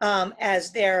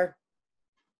as their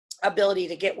ability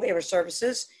to get waiver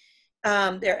services,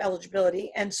 their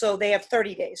eligibility. And so they have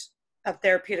 30 days of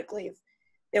therapeutic leave.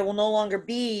 There will no longer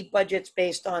be budgets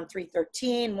based on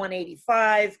 313,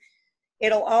 185.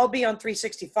 It'll all be on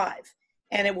 365,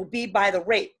 and it will be by the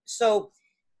rate. So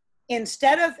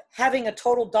instead of having a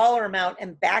total dollar amount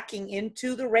and backing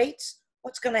into the rates,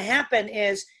 what's going to happen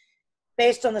is,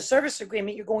 based on the service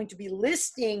agreement, you're going to be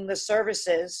listing the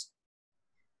services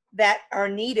that are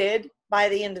needed by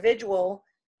the individual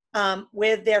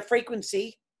with their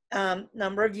frequency,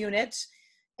 number of units,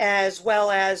 as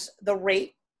well as the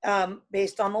rate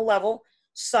based on the level.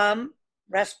 Some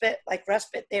respite,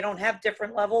 they don't have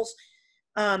different levels.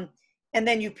 And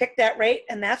then you pick that rate,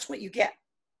 and that's what you get.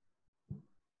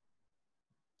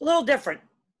 A little different.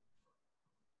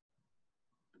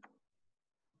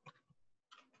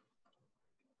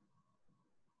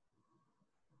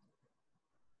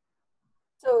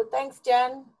 So thanks,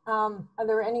 Jen. Are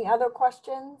there any other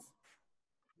questions?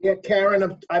 Yeah,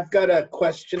 Karen, I've got a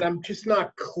question. I'm just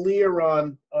not clear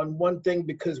on one thing,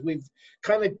 because we've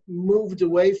kind of moved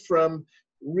away from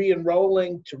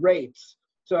re-enrolling to rates.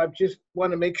 So I just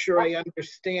want to make sure I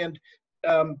understand.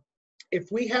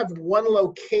 If we have one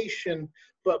location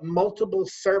but multiple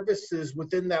services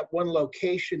within that one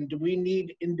location, do we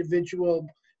need individual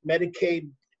Medicaid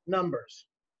numbers?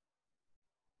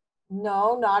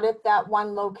 No, not if that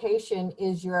one location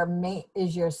is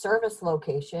your service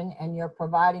location and you're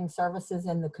providing services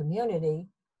in the community.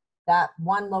 That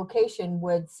one location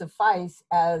would suffice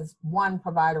as one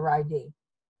provider ID.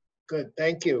 Good,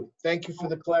 thank you. Thank you for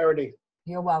the clarity.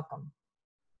 You're welcome.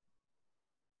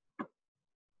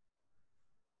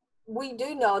 We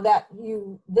do know that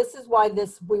this is why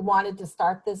we wanted to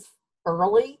start this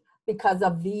early, because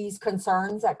of these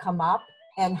concerns that come up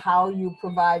and how you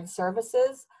provide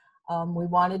services. We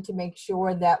wanted to make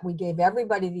sure that we gave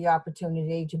everybody the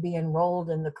opportunity to be enrolled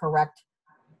in the correct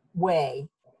way,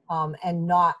 and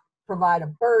not provide a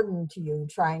burden to you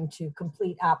trying to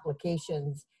complete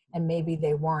applications and maybe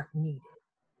they weren't needed.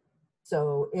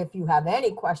 So if you have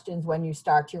any questions when you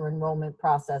start your enrollment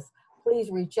process, please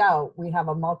reach out. We have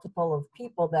a multiple of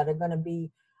people that are going to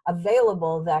be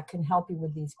available that can help you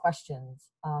with these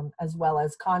questions, as well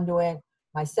as Conduit,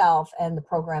 myself, and the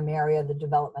program area, the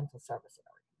developmental service area.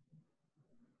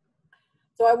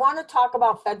 So I want to talk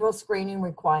about federal screening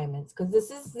requirements, because this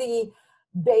is the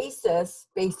basis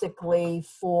basically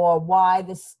for why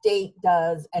the state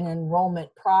does an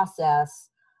enrollment process,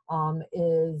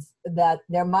 is that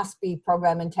there must be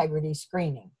program integrity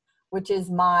screening, which is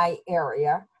my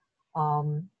area,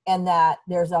 and that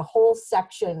there's a whole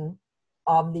section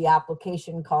of the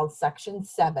application called Section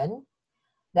 7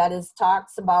 that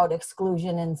talks about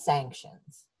exclusion and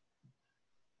sanctions.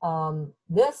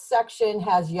 This section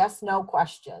has yes/no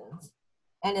questions.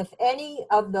 And if any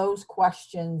of those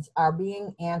questions are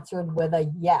being answered with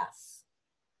a yes,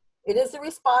 It is the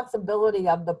responsibility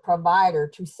of the provider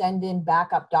to send in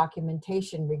backup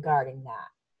documentation regarding that.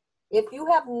 If you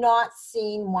have not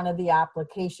seen one of the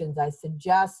applications, I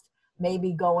suggest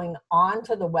maybe going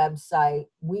onto the website.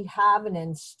 We have an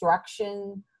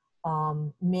instruction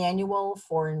manual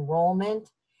for enrollment,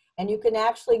 and you can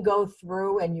actually go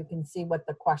through and you can see what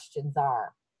the questions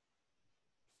are.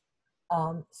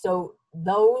 So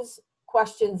those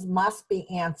questions must be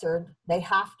answered. They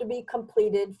have to be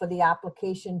completed for the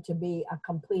application to be a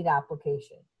complete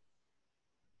application.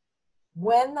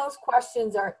 When those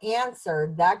questions are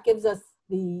answered, that gives us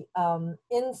the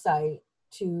insight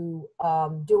to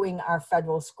doing our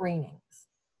federal screenings.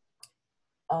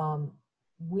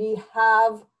 We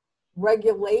have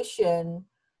regulation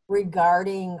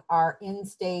regarding our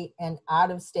in-state and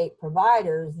out-of-state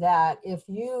providers that if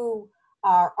you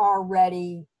are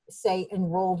already, say,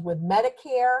 enrolled with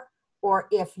Medicare, or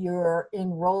if you're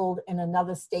enrolled in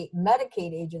another state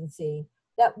Medicaid agency,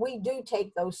 that we do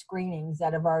take those screenings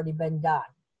that have already been done.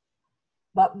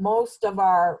 But most of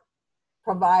our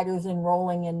providers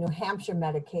enrolling in New Hampshire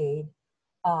Medicaid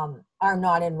are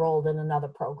not enrolled in another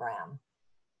program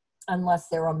unless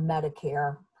they're a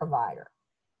Medicare provider.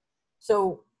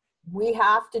 So we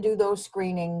have to do those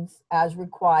screenings as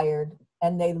required,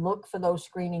 and they look for those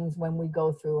screenings when we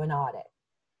go through an audit.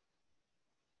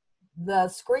 The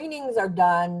screenings are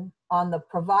done on the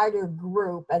provider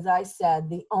group, as I said,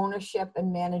 the ownership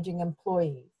and managing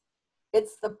employees.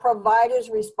 It's the provider's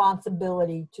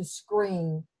responsibility to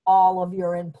screen all of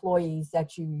your employees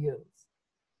that you use.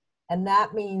 And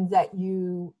that means that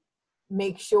you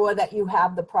make sure that you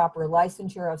have the proper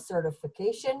licensure of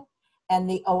certification, and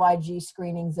the OIG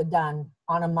screenings are done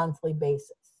on a monthly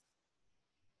basis.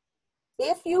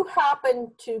 If you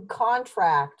happen to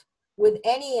contract with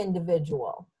any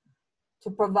individual to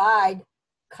provide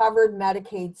covered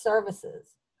Medicaid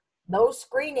services, those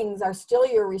screenings are still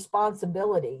your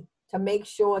responsibility to make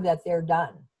sure that they're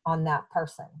done on that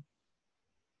person.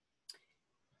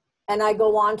 And I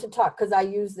go on to talk, because I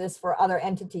use this for other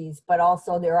entities, but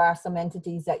also there are some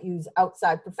entities that use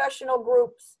outside professional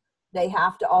groups. They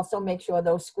have to also make sure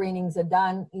those screenings are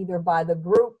done either by the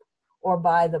group or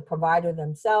by the provider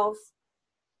themselves.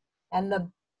 And the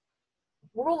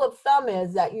rule of thumb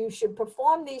is that you should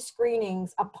perform these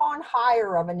screenings upon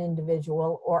hire of an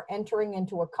individual or entering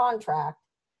into a contract,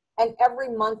 and every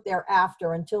month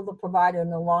thereafter until the provider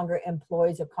no longer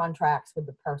employs or contracts with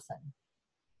the person.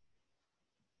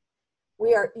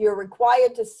 You're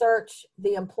required to search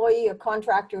the employee or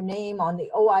contractor name on the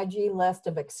OIG list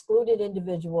of excluded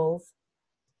individuals,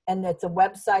 and it's a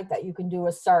website that you can do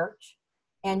a search,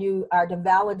 and you are to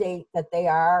validate that they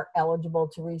are eligible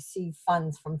to receive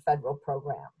funds from federal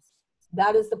programs.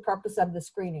 That is the purpose of the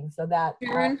screening, so that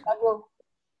Karen?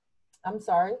 I'm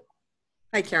sorry.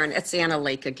 Hi, Karen. It's Anna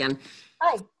Lake again.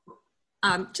 Hi.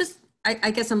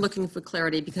 I guess I'm looking for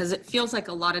clarity, because it feels like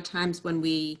a lot of times when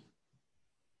we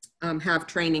have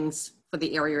trainings for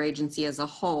the area agency as a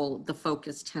whole, the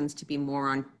focus tends to be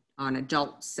more on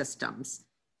adult systems.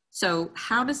 So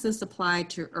how does this apply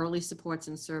to early supports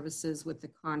and services with the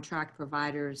contract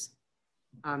providers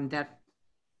that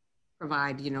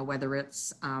provide, you know, whether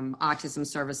it's autism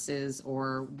services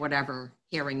or whatever,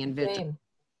 hearing and vision? Same.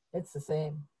 It's the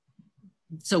same.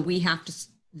 So we have to,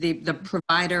 the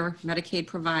provider, Medicaid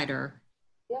provider,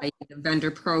 the vendor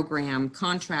program,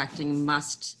 contracting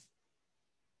must.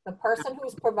 The person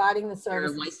who's providing the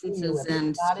service licenses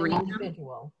and not an screen them?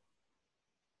 individual.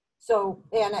 So,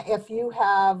 Anna, if you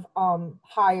have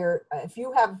if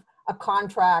you have a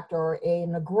contract or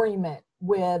an agreement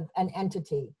with an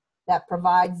entity that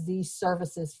provides these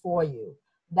services for you,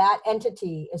 that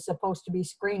entity is supposed to be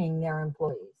screening their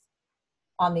employees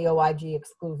on the OIG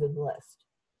excluded list.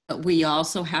 But we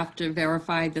also have to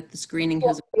verify that the screening Well,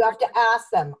 has. you have to ask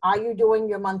them, are you doing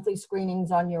your monthly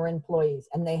screenings on your employees?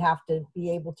 And they have to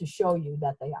be able to show you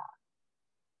that they are.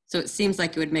 So it seems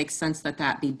like it would make sense that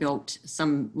that be built,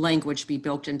 some language be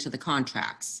built into the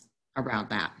contracts around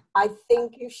that. I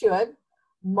think you should.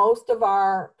 Most of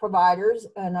our providers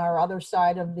and our other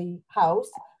side of the house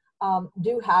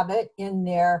do have it in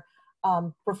their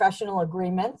professional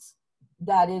agreements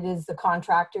that it is the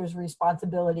contractor's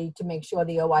responsibility to make sure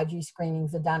the OIG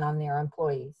screenings are done on their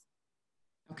employees.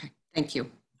 Okay, thank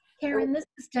you. Karen, this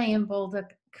is Diane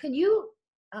Bolduc. Could you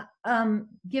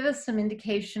give us some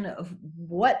indication of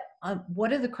what are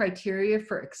the criteria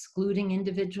for excluding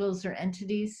individuals or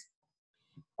entities?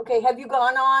 Okay, have you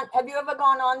ever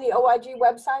gone on the OIG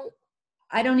website?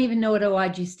 I don't even know what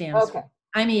OIG stands for.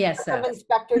 I'm ESS. Of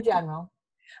Inspector General.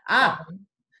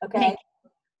 Okay.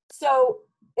 So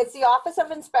it's the Office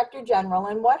of Inspector General,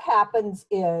 and what happens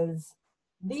is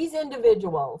these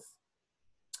individuals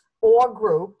or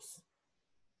groups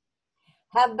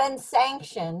have been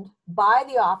sanctioned by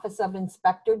the Office of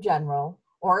Inspector General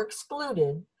or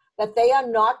excluded that they are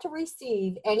not to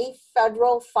receive any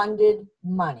federal funded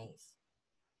monies.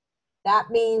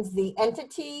 That means the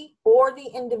entity or the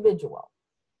individual.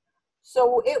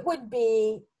 So it would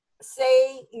be,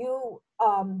 say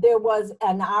there was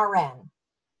an RN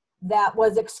that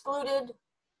was excluded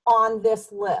on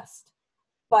this list,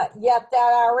 but yet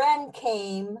that RN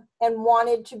came and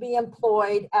wanted to be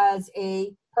employed as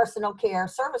a personal care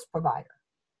service provider.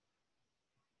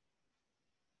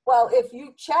 Well, if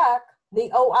you check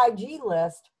the OIG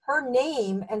list, her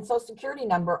name and social security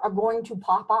number are going to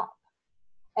pop up.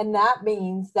 And that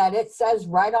means that it says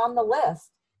right on the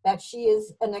list that she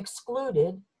is an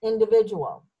excluded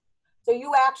individual. So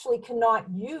you actually cannot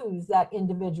use that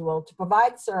individual to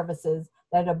provide services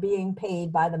that are being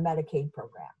paid by the Medicaid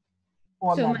program.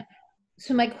 Or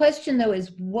So my question though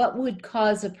is, what would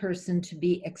cause a person to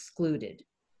be excluded?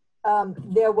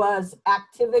 There was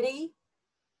activity,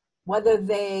 whether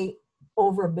they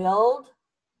overbilled,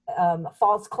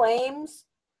 false claims,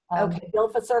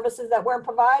 billed for services that weren't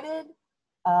provided.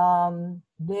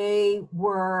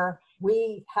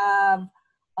 We have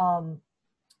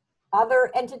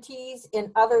other entities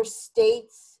in other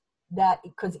states that,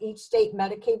 because each state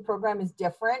Medicaid program is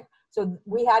different. So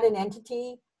we had an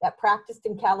entity that practiced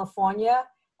in California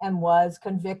and was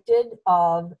convicted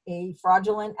of a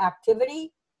fraudulent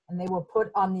activity, and they were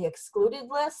put on the excluded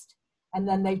list, and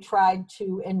then they tried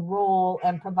to enroll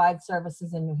and provide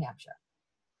services in New Hampshire.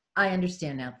 I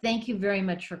understand now. Thank you very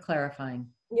much for clarifying.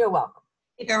 You're welcome.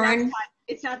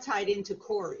 It's not tied into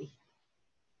Corey.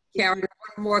 Karen,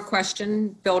 one more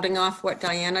question, building off what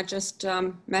Diana just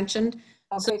mentioned.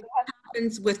 Okay, so what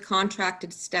happens with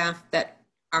contracted staff that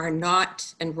are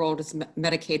not enrolled as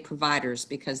Medicaid providers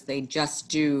because they just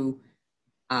do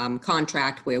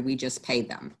contract where we just pay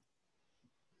them?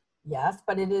 Yes,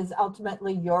 but it is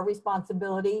ultimately your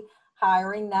responsibility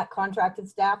hiring that contracted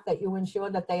staff that you ensure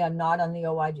that they are not on the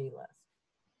OIG list.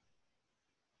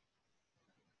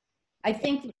 I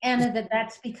think, Anna,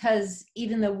 that's because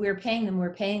even though we're paying them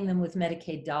with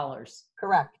Medicaid dollars.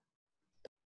 Correct.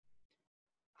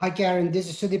 Hi, Karen. This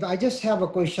is Sudeep. I just have a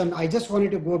question. I just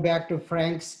wanted to go back to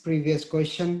Frank's previous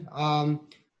question.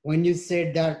 When you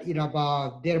said that,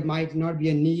 there might not be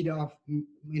a need of,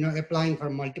 applying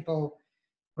for multiple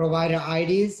provider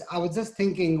IDs. I was just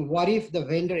thinking, what if the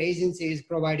vendor agency is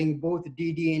providing both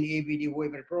DD and ABD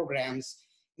waiver programs?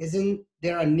 Isn't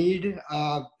there a need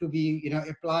to be,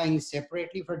 applying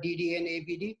separately for DD and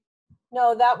ABD?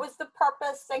 No, that was the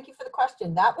purpose. Thank you for the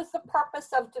question. That was the purpose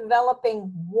of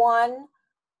developing one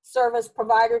service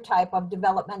provider type of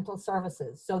developmental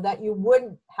services so that you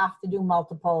wouldn't have to do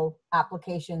multiple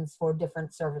applications for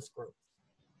different service groups.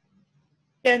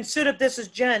 And Sudip, this is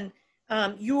Jen.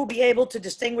 You will be able to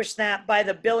distinguish that by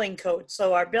the billing code.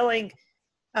 So our billing,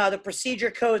 the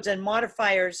procedure codes and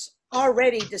modifiers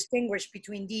already distinguish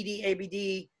between DD,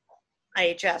 ABD,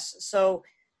 IHS. So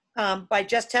by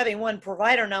just having one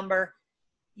provider number,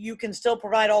 you can still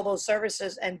provide all those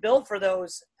services and bill for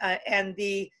those, and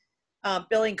the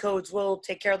billing codes will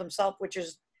take care of themselves, which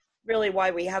is really why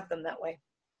we have them that way.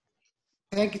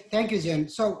 Thank you, Jen.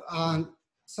 So,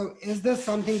 so is this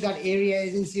something that area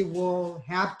agency will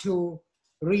have to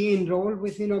re-enroll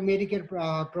with,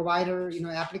 Medicare provider,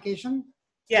 application?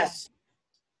 Yes.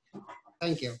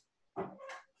 Thank you.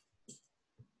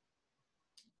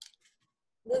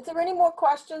 Is there any more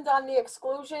questions on the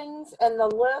exclusions and the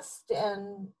list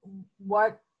and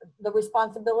what the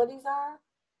responsibilities are?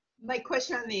 My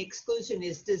question on the exclusion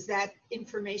is, does that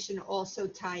information also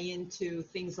tie into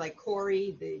things like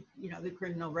Corey, the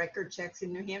criminal record checks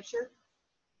in New Hampshire?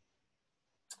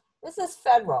 This is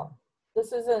federal.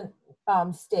 This isn't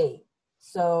state.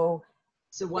 So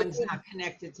one's not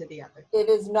connected to the other. It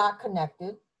is not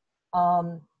connected.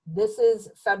 This is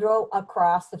federal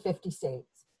across the 50 states.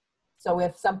 So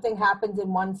if something happens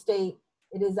in one state,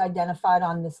 it is identified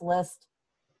on this list.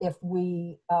 If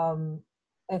you're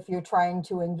trying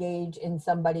to engage in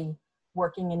somebody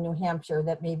working in New Hampshire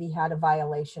that maybe had a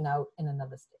violation out in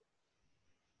another state.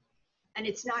 And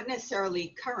it's not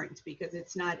necessarily current because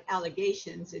it's not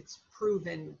allegations, it's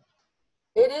proven.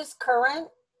 It is current.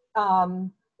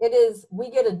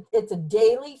 It's a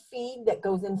daily feed that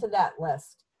goes into that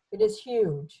list. It is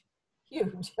huge,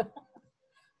 huge.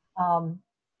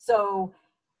 So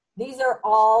these are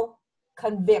all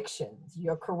convictions,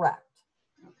 you're correct.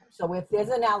 So if there's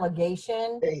an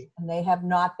allegation and they have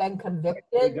not been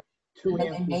convicted, then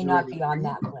they may not be on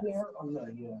that list.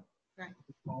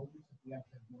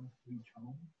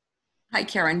 Hi,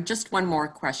 Karen. Just one more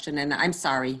question, and I'm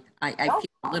sorry. I No. feel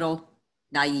a little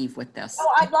naive with this. So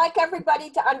I'd like everybody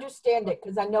to understand it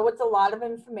because I know it's a lot of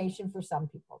information for some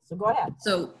people. So go ahead.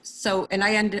 And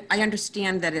I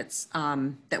understand that it's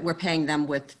that we're paying them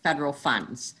with federal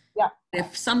funds. Yeah.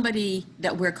 If somebody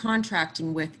that we're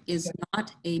contracting with is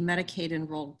not a Medicaid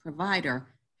enrolled provider,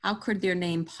 how could their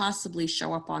name possibly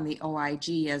show up on the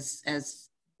OIG as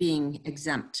being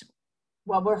exempt?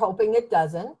 Well, we're hoping it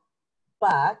doesn't,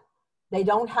 but they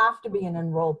don't have to be an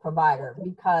enrolled provider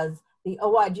because the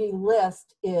OIG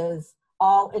list is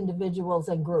all individuals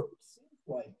and groups.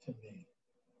 Like to me.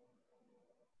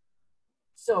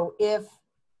 So if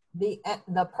the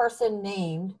person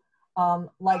named,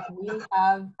 like we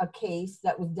have a case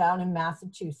that was down in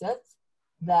Massachusetts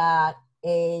that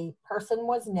a person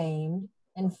was named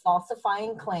in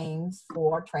falsifying claims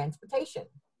for transportation.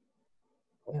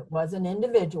 It was an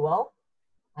individual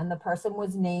and the person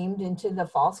was named into the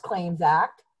False Claims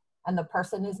Act and the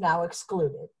person is now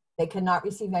excluded. They cannot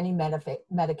receive any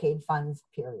Medicaid funds,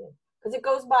 period, because it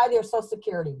goes by their social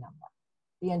security number,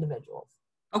 the individuals.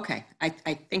 Okay, I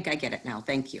think I get it now.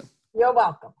 Thank you. You're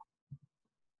welcome.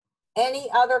 Any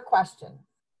other questions?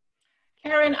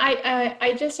 Karen,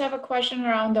 I just have a question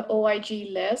around the OIG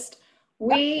list.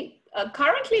 We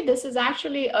currently, this is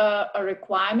actually a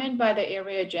requirement by the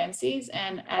area agencies,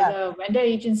 and as a vendor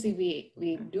agency,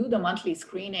 we do the monthly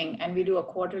screening and we do a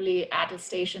quarterly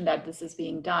attestation that this is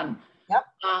being done. Yep.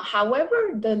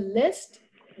 However, the list,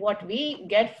 what we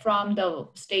get from the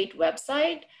state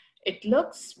website, it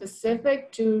looks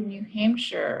specific to New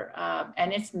Hampshire,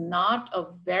 and it's not a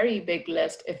very big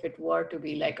list if it were to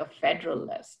be like a federal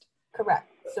list. Correct.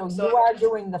 So you are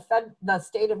doing the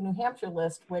state of New Hampshire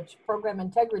list, which Program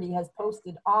Integrity has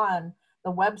posted on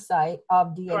the website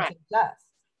of DHHS. Correct.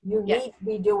 You need to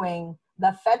be doing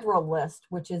the federal list,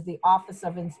 which is the Office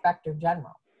of Inspector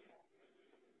General.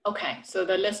 Okay, so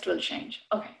the list will change.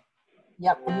 Okay.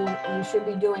 Yep, you should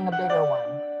be doing a bigger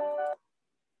one.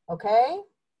 Okay?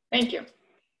 Thank you.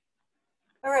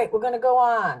 All right, we're going to go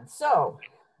on. So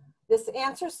this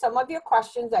answers some of your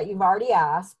questions that you've already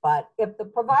asked, but if the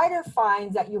provider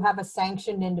finds that you have a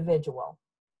sanctioned individual,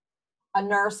 a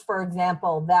nurse, for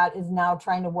example, that is now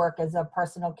trying to work as a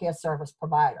personal care service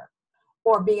provider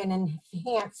or be an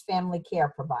enhanced family care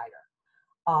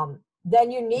provider,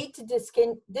 then you need to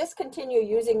discontinue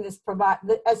using this provider.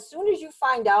 As soon as you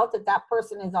find out that that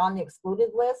person is on the excluded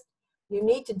list, you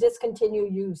need to discontinue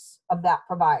use of that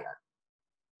provider.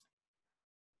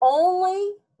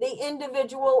 Only the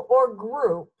individual or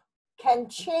group can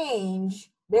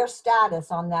change their status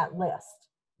on that list.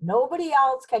 Nobody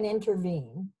else can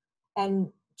intervene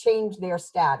and change their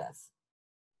status.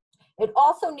 It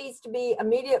also needs to be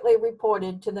immediately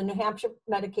reported to the New Hampshire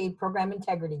Medicaid Program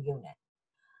Integrity Unit.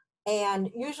 And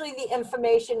usually the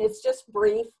information is just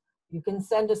brief. You can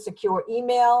send a secure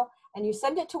email and you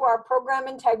send it to our Program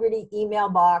Integrity email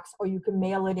box, or you can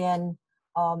mail it in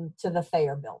to the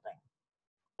Thayer building.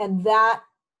 And that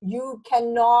you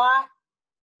cannot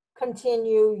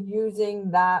continue using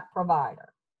that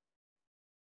provider.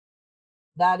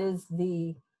 That is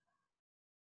the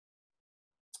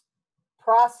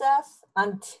process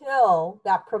until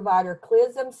that provider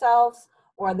clears themselves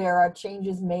or there are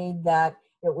changes made that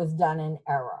it was done in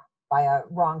error by a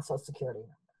wrong social security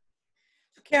number.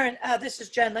 So Karen, this is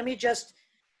Jen. Let me just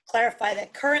clarify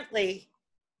that currently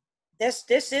this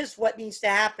is what needs to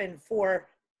happen for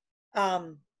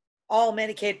all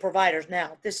Medicaid providers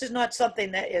now. This is not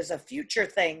something that is a future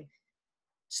thing.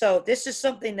 So this is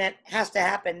something that has to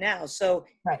happen now. So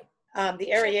right.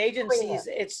 The area agencies,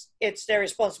 it's their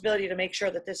responsibility to make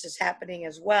sure that this is happening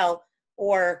as well,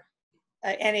 or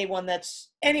anyone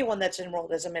that's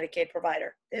enrolled as a Medicaid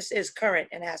provider. This is current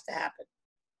and has to happen.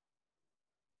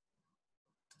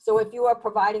 So if you are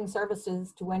providing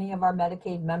services to any of our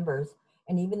Medicaid members,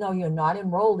 and even though you're not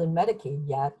enrolled in Medicaid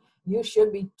yet, you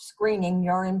should be screening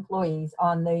your employees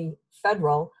on the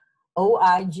federal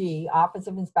OIG, Office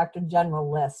of Inspector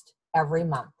General list every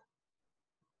month.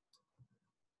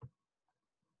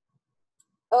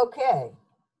 Okay.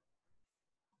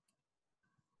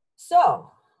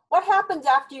 So what happens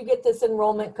after you get this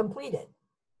enrollment completed?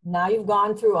 Now you've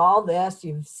gone through all this,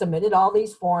 you've submitted all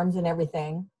these forms and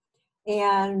everything,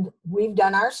 and we've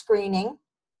done our screening.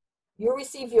 You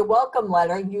receive your welcome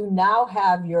letter. You now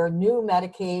have your new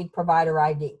Medicaid provider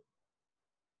ID.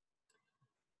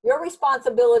 Your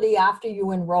responsibility after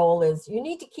you enroll is you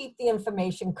need to keep the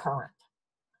information current.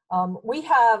 We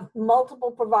have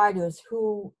multiple providers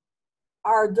who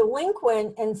are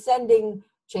delinquent in sending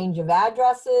change of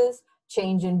addresses,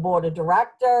 change in board of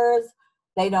directors.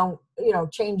 They don't,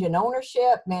 change in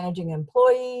ownership, managing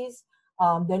employees.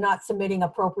 They're not submitting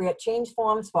appropriate change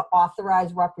forms for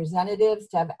authorized representatives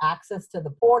to have access to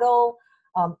the portal.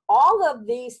 All of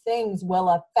these things will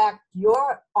affect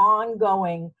your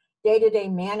ongoing day-to-day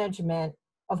management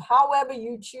of however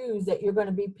you choose that you're going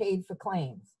to be paid for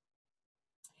claims.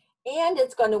 And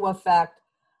it's going to affect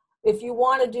if you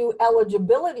want to do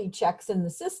eligibility checks in the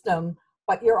system,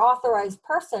 but your authorized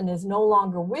person is no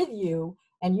longer with you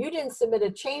and you didn't submit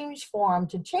a change form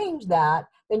to change that,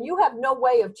 then you have no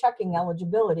way of checking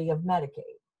eligibility of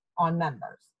Medicaid on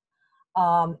members.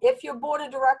 If your board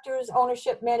of directors,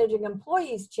 ownership, managing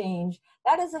employees change,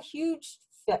 that is a huge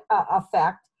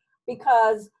effect,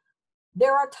 because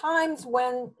there are times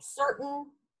when certain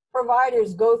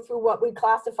providers go through what we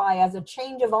classify as a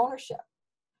change of ownership.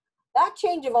 That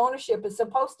change of ownership is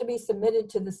supposed to be submitted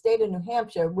to the state of New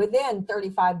Hampshire within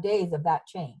 35 days of that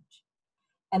change.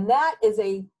 And that is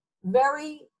a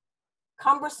very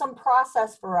cumbersome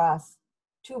process for us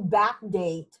to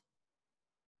backdate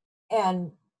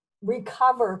and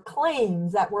recover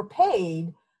claims that were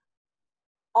paid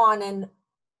on a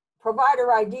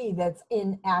provider ID that's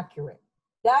inaccurate.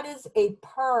 That is a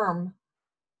perm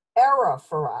error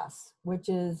for us, which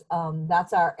is,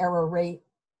 that's our error rate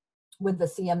with the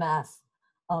CMS.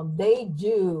 They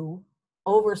do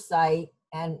oversight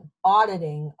and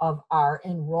auditing of our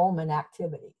enrollment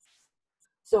activities.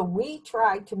 So we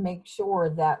try to make sure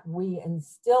that we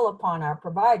instill upon our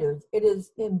providers, it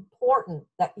is important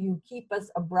that you keep us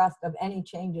abreast of any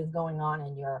changes going on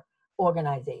in your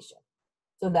organization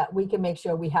so that we can make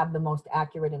sure we have the most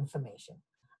accurate information.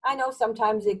 I know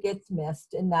sometimes it gets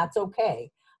missed, and that's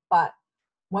okay. But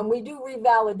when we do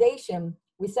revalidation,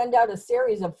 we send out a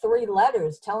series of 3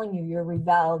 letters telling you your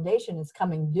revalidation is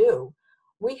coming due.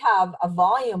 We have a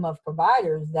volume of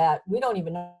providers that we don't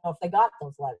even know if they got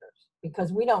those letters,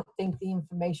 because we don't think the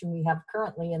information we have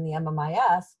currently in the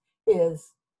MMIS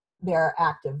is their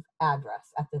active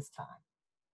address at this time.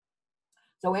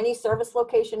 So any service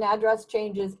location address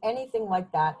changes, anything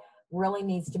like that, really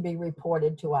needs to be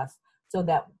reported to us so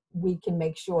that we can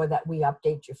make sure that we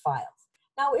update your files.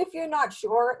 Now, if you're not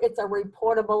sure it's a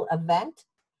reportable event,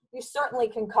 you certainly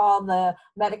can call the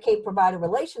Medicaid Provider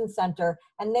Relations Center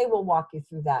and they will walk you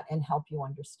through that and help you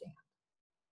understand.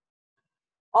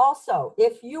 Also,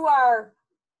 if you are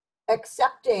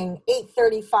accepting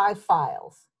 835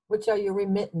 files, which are your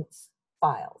remittance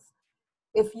files,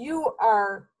 if you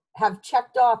have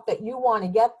checked off that you want to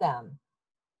get them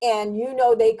and you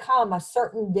know they come a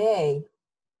certain day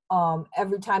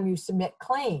every time you submit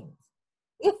claims,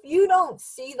 if you don't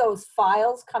see those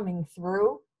files coming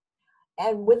through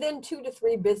and within 2 to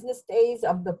 3 business days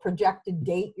of the projected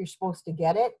date you're supposed to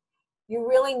get it, you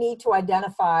really need to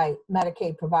identify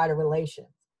Medicaid Provider Relations,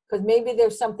 because maybe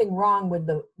there's something wrong with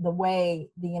the way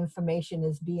the information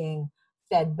is being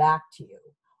fed back to you,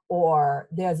 or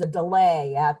there's a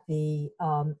delay at the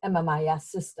MMIS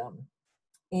system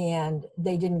and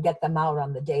they didn't get them out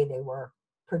on the day they were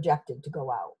projected to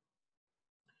go out.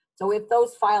 So if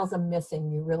those files are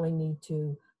missing, you really need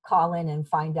to call in and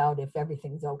find out if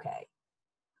everything's okay.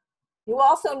 You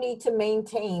also need to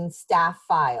maintain staff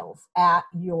files at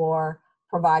your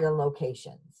provider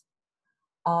locations.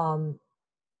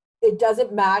 It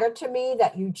doesn't matter to me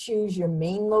that you choose your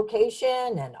main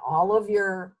location and all of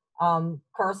your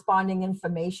corresponding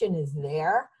information is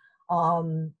there.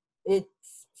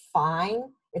 It's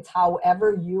fine. It's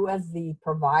however you as the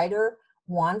provider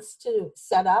wants to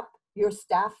set up your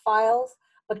staff files,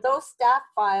 but those staff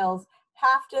files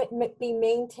have to be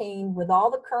maintained with all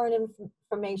the current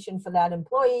information for that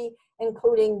employee,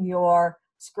 including your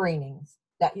screenings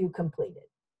that you completed.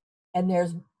 And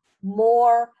there's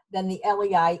more than the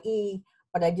LEIE,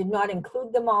 but I did not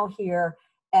include them all here,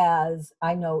 as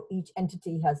I know each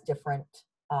entity has different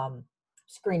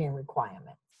screening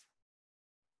requirements.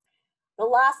 The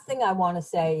last thing I want to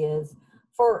say is,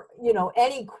 for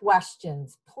any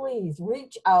questions, please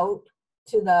reach out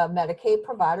to the Medicaid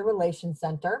Provider Relations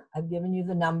Center. I've given you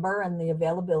the number and the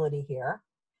availability here.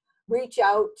 Reach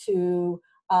out to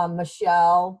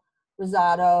Michelle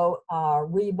Rosado,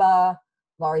 Reba,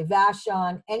 Laurie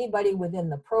Vashon, anybody within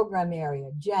the program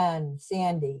area, Jen,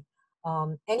 Sandy,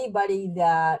 anybody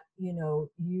that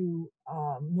you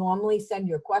normally send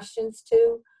your questions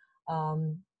to.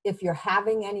 If you're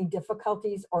having any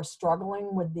difficulties or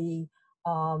struggling with the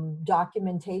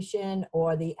documentation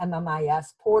or the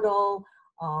MMIS portal,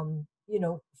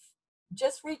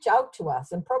 just reach out to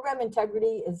us. And Program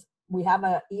Integrity we have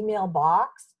an email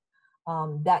box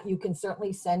that you can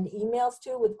certainly send emails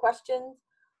to with questions,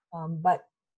 but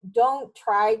don't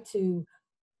try to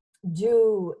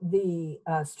do the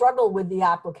struggle with the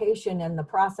application and the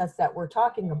process that we're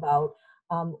talking about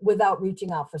without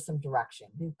reaching out for some direction,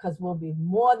 because we'll be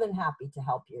more than happy to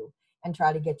help you and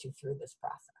try to get you through this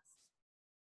process.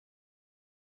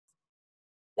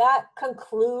 That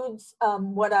concludes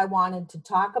what I wanted to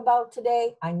talk about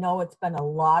today. I know it's been a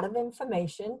lot of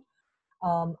information.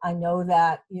 I know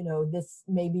that, you know, this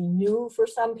may be new for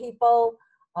some people,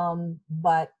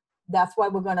 but that's why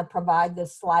we're going to provide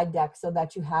this slide deck so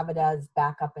that you have it as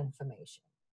backup information.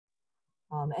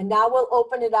 And now we'll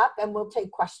open it up and we'll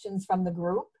take questions from the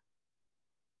group.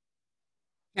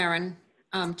 Karen,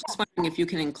 just wondering if you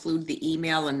can include the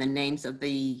email and the names of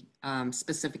the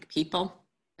specific people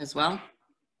as well.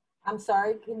 I'm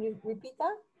sorry, can you repeat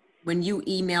that? When you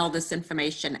email this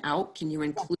information out, can you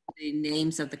include the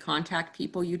names of the contact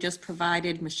people you just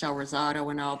provided, Michelle Rosado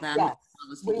and all them? Yes,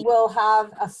 we will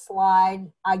have a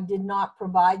slide. I did not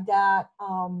provide that.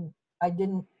 I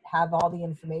didn't have all the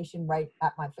information right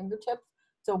at my fingertips.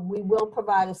 So we will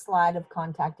provide a slide of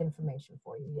contact information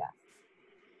for you, yes.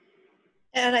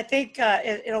 And I think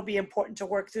it'll be important to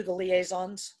work through the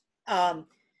liaisons,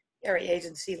 area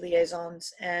agency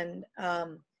liaisons, and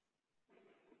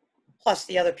plus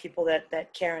the other people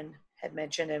that Karen had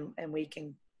mentioned, and we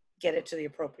can get it to the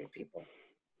appropriate people.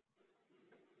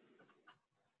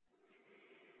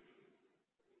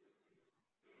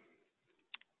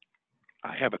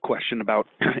 I have a question about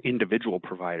individual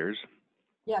providers.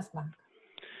 Yes, Mark.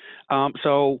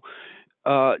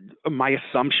 My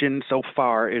assumption so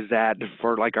far is that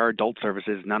for like our adult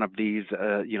services, none of these,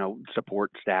 you know,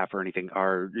 support staff or anything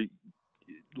are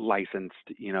licensed,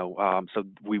 you know, so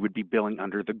we would be billing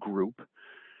under the group.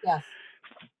 Yes.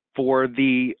 For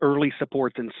the early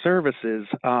supports and services,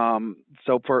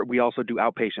 we also do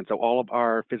outpatient. So all of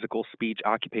our physical, speech,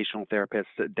 occupational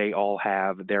therapists, they all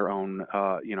have their own,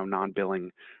 you know,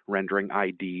 non-billing rendering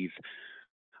IDs.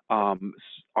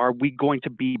 Are we going to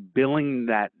be billing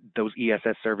those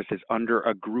ESS services under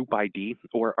a group ID,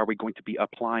 or are we going to be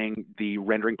applying the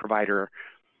rendering provider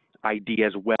ID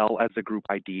as well as the group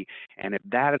ID? And if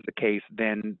that is the case,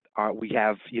 then we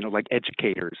have, you know, like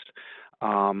educators,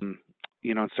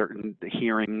 you know, certain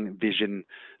hearing, vision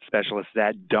specialists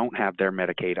that don't have their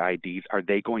Medicaid IDs. Are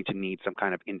they going to need some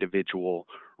kind of individual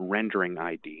rendering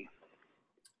ID?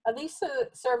 Are these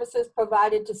services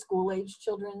provided to school-age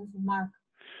children, Mark?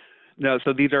 No,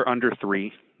 so these are under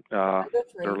three, Under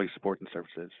 3. early support and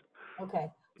services. Okay,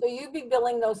 so you'd be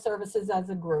billing those services as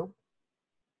a group.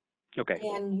 Okay.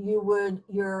 And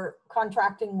you're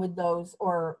contracting with those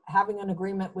or having an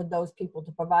agreement with those people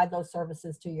to provide those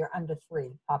services to your under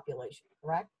 3 population,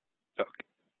 correct? Okay.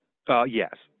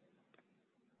 Yes.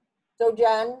 So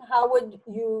Jen, how would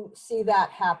you see that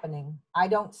happening? I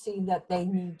don't see that they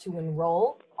need to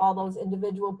enroll all those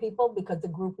individual people because the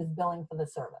group is billing for the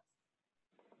service.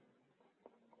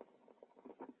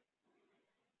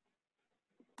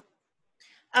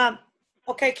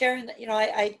 Okay, Karen, you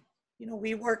know,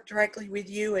 we work directly with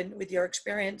you and with your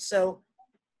experience, so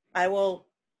I will.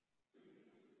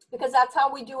 Because that's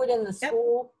how we do it in the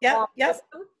school. Yep,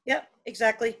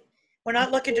 exactly. We're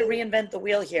not looking to reinvent the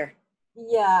wheel here.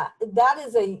 Yeah, that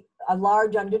is a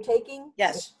large undertaking.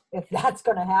 Yes. If that's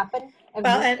going to happen. And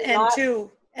well, we cannot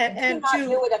do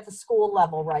it at the school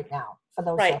level right now for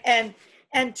those. Right,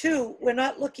 and two, we're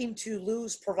not looking to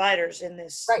lose providers in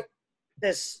this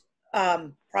this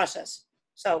process.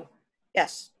 So,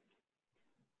 yes.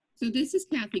 So this is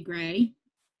Kathy Gray,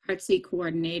 ARTSI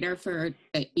coordinator for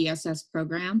the ESS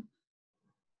program.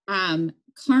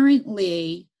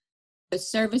 Currently, the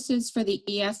services for the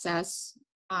ESS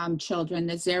children,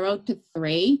 the 0 to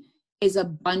 3, is a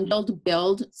bundled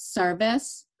billed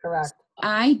service. Correct.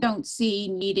 I don't see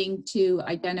needing to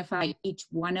identify each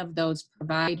one of those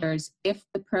providers if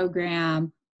the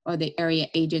program or the area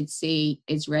agency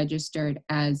is registered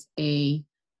as a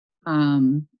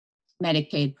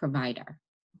Medicaid provider.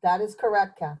 That is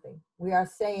correct, Kathy. We are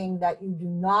saying that you do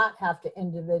not have to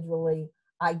individually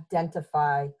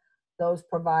identify those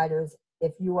providers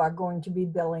if you are going to be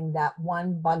billing that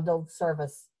one bundled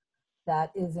service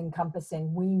that is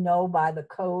encompassing. We know by the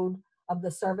code of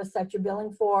the service that you're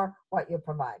billing for what you're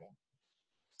providing.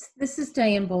 This is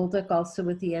Diane Bolduc, also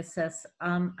with ESS.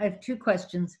 I have 2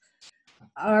 questions.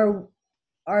 Are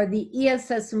the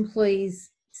ESS employees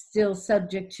still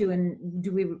subject to, and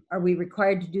are we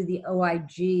required to do the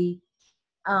OIG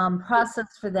process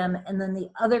for them? And then the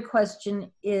other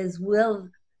question is, will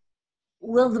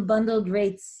the bundled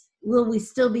rates, will we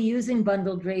still be using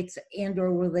bundled rates, and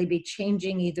or will they be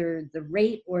changing either the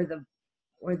rate or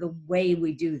the way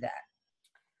we do that?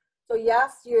 So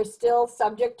yes, you're still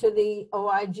subject to the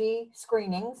OIG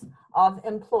screenings of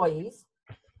employees.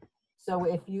 So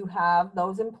if you have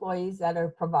those employees that are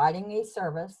providing a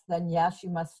service, then yes,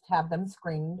 you must have them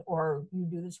screened or you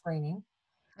do the screening.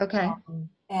 Okay.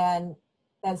 And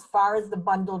as far as the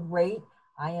bundled rate,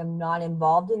 I am not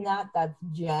involved in that. That's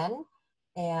Jen.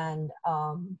 And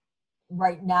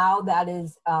right now that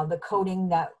is the coding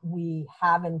that we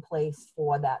have in place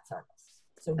for that service.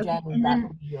 So Okay, Jen, and that then-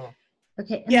 would be your.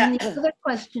 Okay, and then the other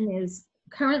question is,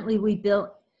 currently we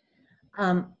bill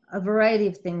a variety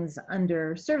of things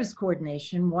under service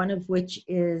coordination, one of which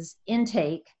is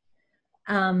intake.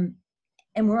 And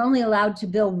we're only allowed to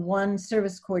bill one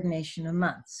service coordination a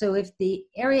month. So if the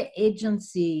area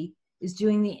agency is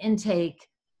doing the intake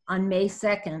on May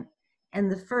 2nd, and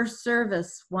the first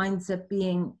service winds up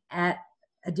being at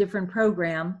a different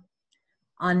program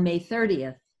on May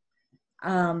 30th,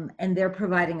 and they're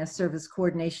providing a service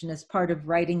coordination as part of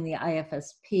writing the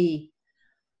IFSP,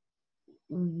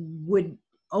 would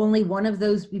only one of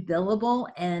those be billable?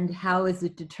 And how is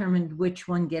it determined which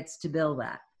one gets to bill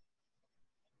that?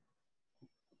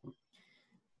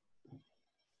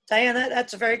 Diana,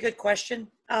 that's a very good question.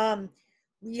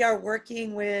 We are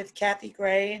working with Kathy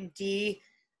Gray and Dee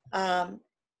and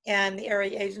the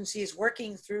area agencies,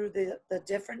 working through the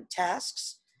different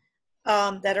tasks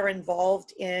that are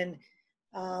involved in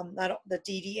the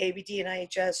DD, ABD, and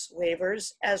IHS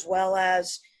waivers, as well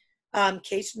as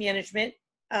case management,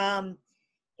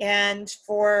 and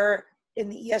for in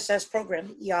the ESS program,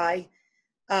 the EI,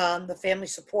 the family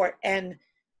support, and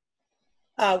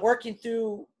working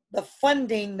through the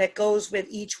funding that goes with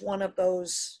each one of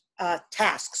those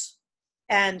tasks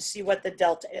and see what the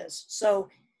delta is. So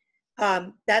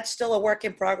that's still a work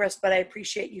in progress, but I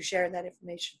appreciate you sharing that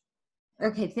information.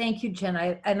 Okay, thank you, Jen.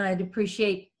 I'd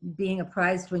appreciate being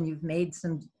apprised when you've made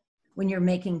when you're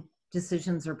making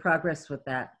decisions or progress with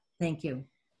that. Thank you.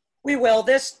 We will.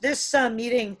 This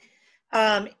meeting,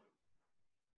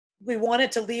 we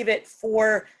wanted to leave it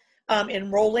for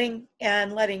enrolling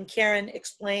and letting Karen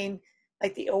explain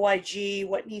like the OIG,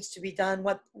 what needs to be done,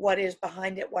 what is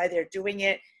behind it, why they're doing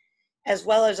it, as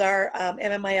well as our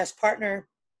MMIS partner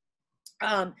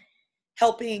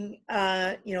helping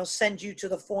send you to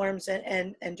the forms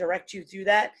and direct you through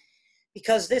that,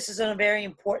 because this is a very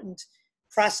important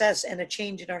process and a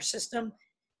change in our system.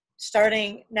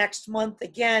 Starting next month,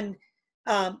 again,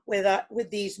 with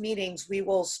these meetings, we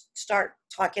will start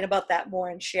talking about that more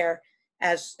and share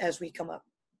as we come up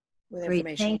with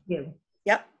information. Thank you.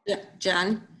 Yep. Yeah,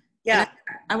 Jen? Yeah.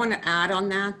 I want to add on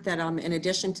that in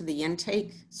addition to the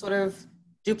intake sort of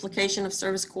duplication of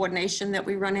service coordination that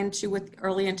we run into with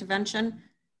early intervention,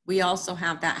 we also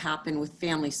have that happen with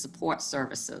family support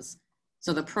services.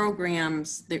 So the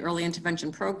programs, the early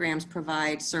intervention programs,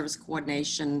 provide service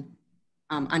coordination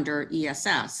under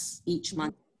ESS each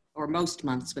month or most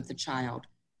months with the child.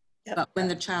 Yep. But when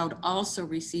the child also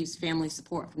receives family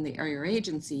support from the area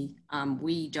agency,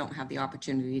 we don't have the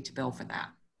opportunity to bill for that.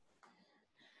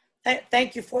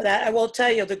 Thank you for that. I will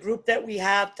tell you, the group that we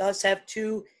have does have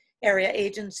 2 area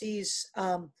agencies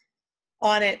on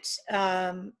it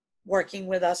working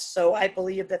with us. So I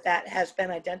believe that has been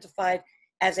identified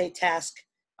as a task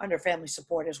under family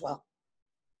support as well.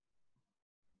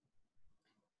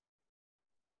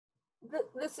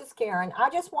 This is Karen. I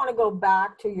just want to go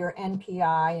back to your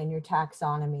NPI and your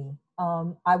taxonomy.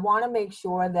 I want to make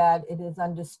sure that it is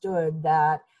understood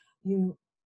that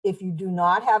if you do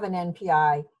not have an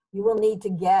NPI, you will need to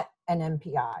get an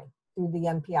NPI through the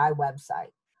NPI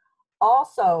website.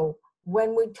 Also,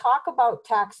 when we talk about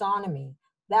taxonomy,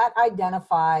 that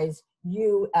identifies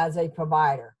you as a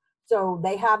provider. So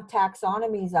they have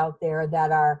taxonomies out there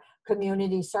that are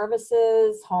community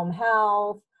services, home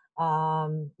health,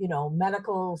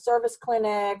 medical service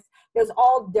clinics. There's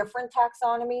all different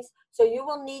taxonomies. So you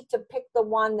will need to pick the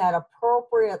one that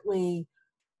appropriately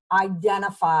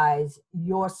identifies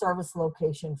your service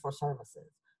location for services.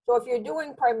 So if you're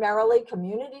doing primarily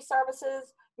community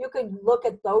services, you could look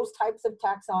at those types of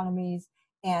taxonomies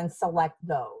and select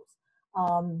those.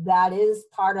 That is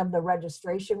part of the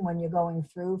registration when you're going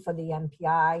through for the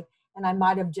MPI. And I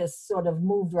might have just sort of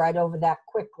moved right over that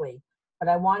quickly, but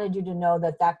I wanted you to know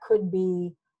that that could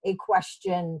be a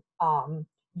question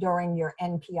during your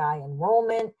NPI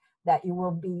enrollment, that you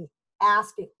will be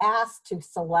asked to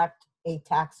select a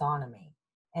taxonomy.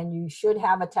 And you should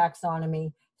have a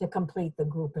taxonomy to complete the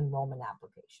group enrollment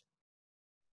application.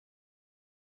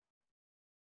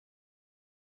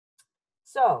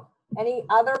 So, any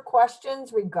other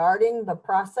questions regarding the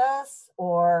process,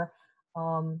 or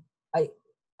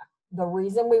the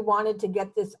reason we wanted to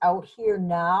get this out here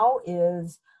now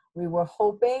is we were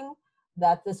hoping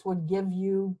that this would give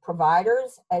you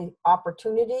providers an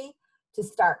opportunity to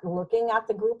start looking at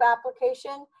the group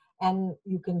application and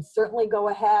you can certainly go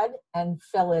ahead and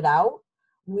fill it out.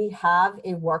 We have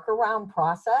a workaround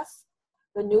process.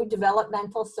 The new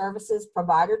developmental services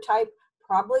provider type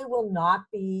probably will not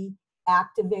be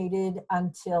activated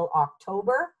until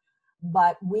October,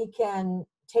 but we can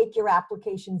take your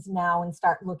applications now and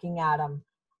start looking at them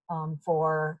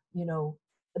for, you know,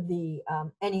 the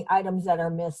any items that are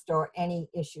missed or any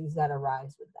issues that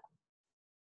arise with them.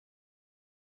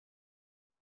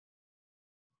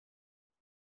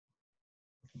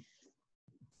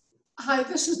 Hi,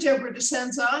 this is Deborah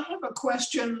DeSenza. I have a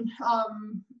question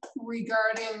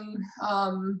regarding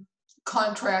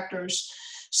contractors.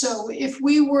 So if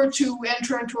we were to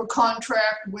enter into a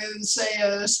contract with, say,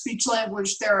 a speech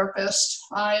language therapist,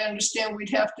 I understand we'd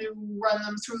have to run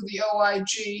them through the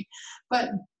OIG, but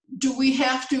do we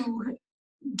have to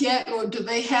get, or do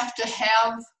they have to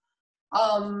have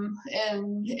an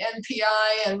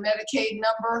NPI and Medicaid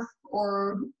number,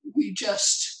 or we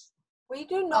just... We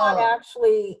do not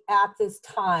actually, at this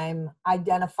time,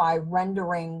 identify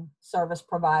rendering service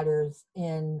providers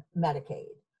in Medicaid.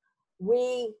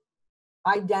 We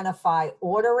identify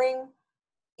ordering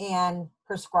and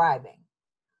prescribing.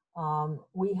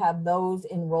 We have those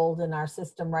enrolled in our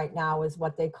system right now as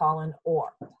what they call an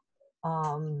OR.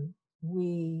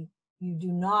 You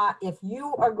do not, if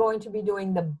you are going to be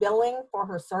doing the billing for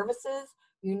her services,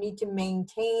 you need to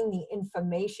maintain the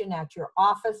information at your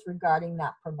office regarding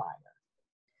that provider.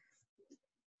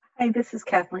 Hi, this is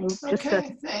Kathleen.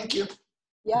 Okay, thank you.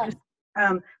 Yeah.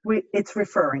 It's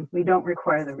referring. We don't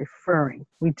require the referring.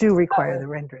 We do require the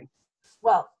rendering.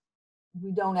 Well,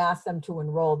 we don't ask them to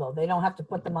enroll though. They don't have to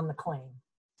put them on the claim.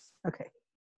 Okay.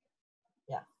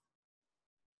 Yeah.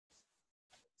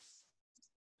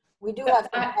 We do have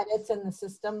some edits in the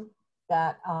system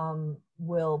that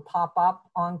will pop up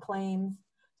on claims.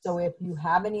 So if you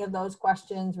have any of those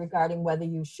questions regarding whether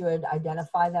you should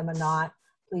identify them or not,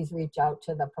 please reach out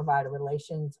to the provider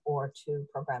relations or to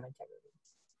program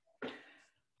integrity.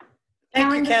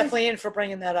 Thank you, Kathleen, for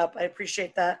bringing that up. I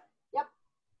appreciate that. Yep.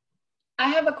 I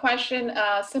have a question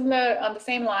similar on the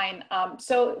same line.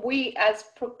 So we, as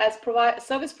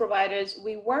service providers,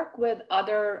 we work with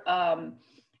other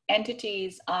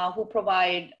entities who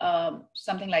provide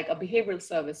something like a behavioral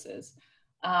services.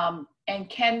 And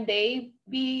can they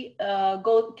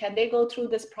go through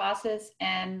this process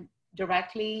and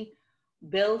directly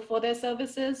bill for their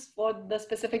services for the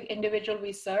specific individual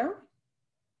we serve?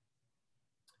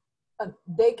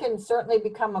 They can certainly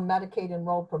become a Medicaid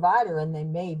enrolled provider, and they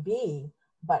may be,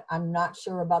 but I'm not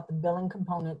sure about the billing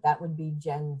component. That would be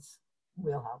Jen's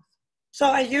wheelhouse. So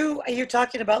are you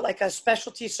talking about like a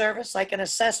specialty service, like an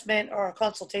assessment or a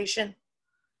consultation?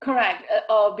 Correct,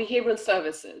 behavioral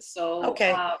services. So,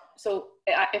 okay.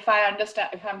 If I understand,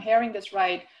 if I'm hearing this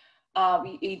right,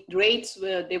 rates,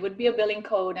 there would be a billing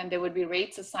code and there would be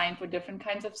rates assigned for different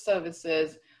kinds of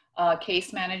services,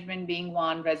 case management being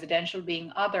one, residential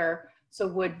being other. So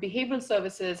would behavioral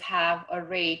services have a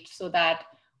rate so that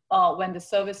when the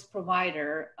service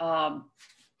provider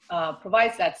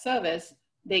provides that service,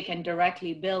 they can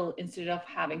directly bill instead of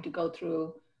having to go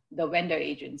through the vendor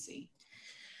agency?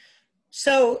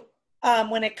 So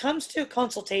when it comes to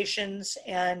consultations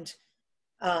and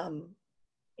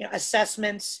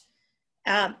assessments,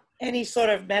 any sort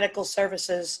of medical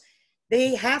services,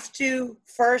 they have to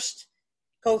first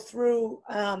go through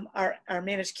our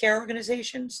managed care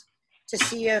organizations to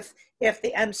see if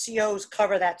the MCOs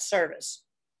cover that service.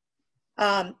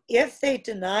 If they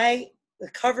deny the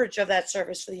coverage of that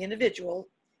service for the individual,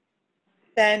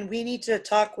 then we need to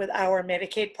talk with our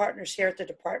Medicaid partners here at the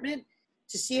department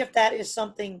to see if that is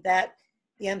something that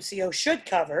the MCO should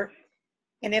cover.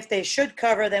 And if they should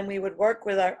cover, then we would work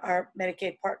with our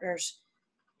Medicaid partners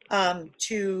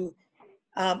to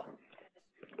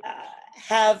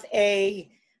have an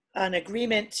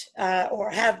agreement or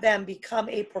have them become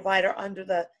a provider under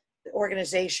the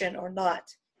organization or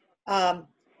not.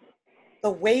 The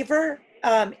waiver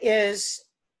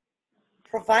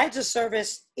provides a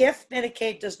service if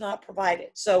Medicaid does not provide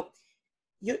it. So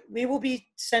we will be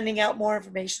sending out more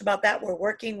information about that. We're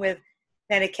working with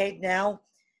Medicaid now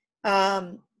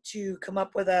to come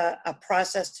up with a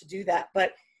process to do that.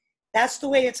 But that's the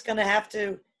way it's going to have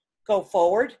to go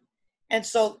forward. And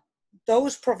so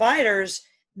those providers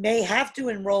may have to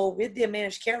enroll with the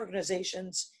managed care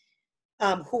organizations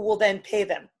who will then pay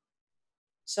them.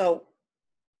 So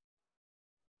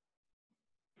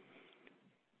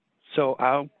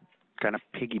I'll kind of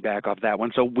piggyback off that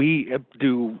one. So we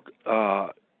do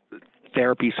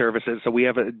therapy services. So we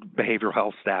have a behavioral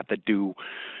health staff that do,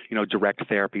 direct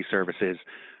therapy services.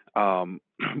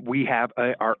 We have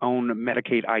our own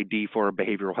Medicaid ID for a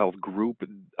behavioral health group.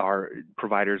 Our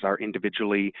providers are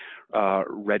individually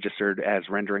registered as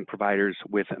rendering providers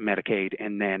with Medicaid,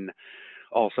 and then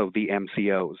also the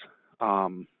MCOs.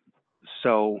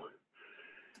 So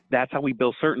that's how we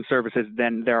bill certain services.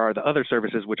 Then there are the other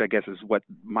services, which I guess is what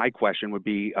my question would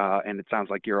be, and it sounds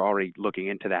like you're already looking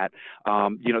into that.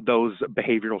 You know, those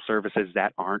behavioral services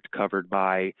that aren't covered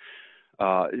by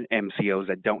MCOs,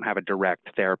 that don't have a direct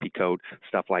therapy code,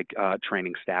 stuff like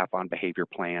training staff on behavior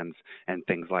plans and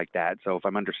things like that. So if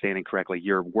I'm understanding correctly,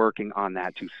 you're working on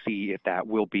that to see if that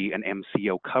will be an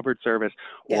MCO covered service,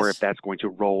 or Yes. if that's going to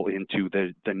roll into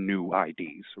the new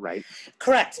IDs, right?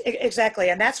 Correct,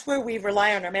 exactly. And that's where we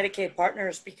rely on our Medicaid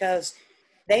partners, because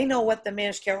they know what the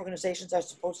managed care organizations are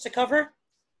supposed to cover.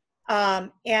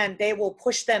 And they will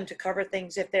push them to cover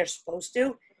things if they're supposed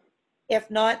to. If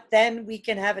not, then we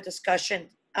can have a discussion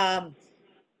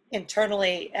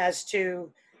internally as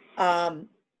to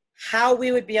how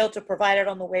we would be able to provide it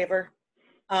on the waiver,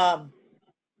 and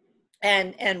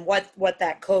what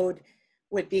that code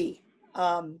would be.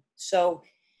 So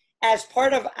as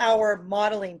part of our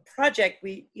modeling project,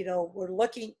 we're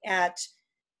looking at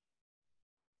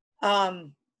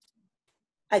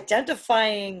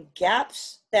identifying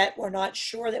gaps that we're not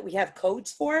sure that we have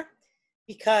codes for,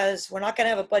 because we're not going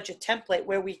to have a budget template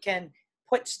where we can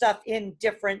put stuff in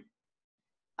different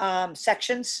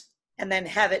sections and then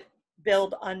have it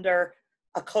build under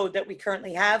a code that we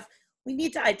currently have. We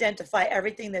need to identify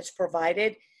everything that's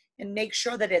provided and make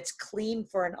sure that it's clean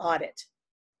for an audit.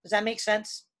 Does that make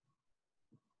sense?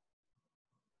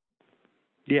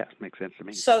 Yeah, makes sense to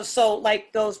me. So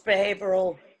like those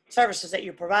behavioral services that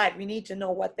you provide, we need to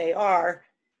know what they are,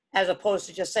 as opposed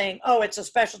to just saying, oh, it's a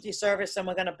specialty service and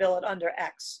we're going to bill it under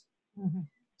X. Mm-hmm.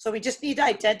 So we just need to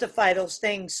identify those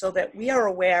things so that we are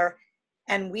aware,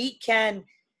 and we can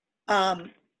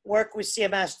work with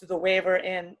CMS through the waiver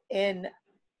in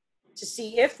to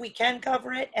see if we can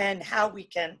cover it and how we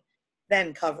can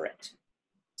then cover it.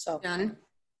 So Jen,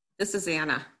 this is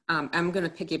Anna. I'm going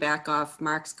to piggyback off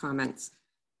Mark's comments.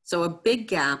 So a big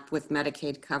gap with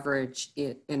Medicaid coverage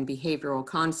in behavioral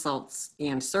consults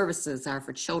and services are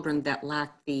for children that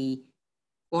lack the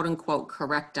quote unquote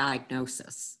correct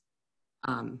diagnosis.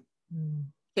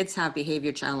 Kids have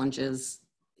behavior challenges.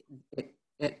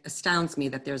 It astounds me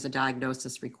that there's a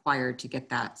diagnosis required to get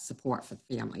that support for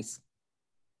families.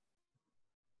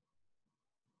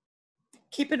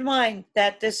 keep in mind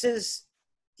that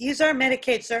these are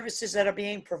Medicaid services that are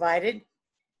being provided,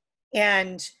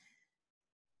 and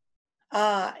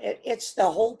it's the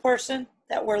whole person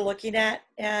that we're looking at.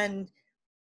 And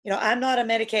I'm not a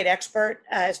Medicaid expert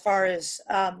as far as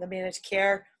the managed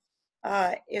care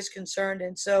is concerned,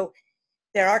 and so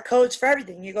there are codes for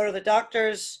everything. You go to the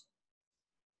doctors,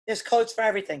 there's codes for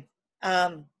everything,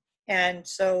 and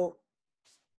so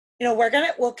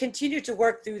we'll continue to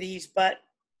work through these, but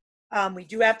we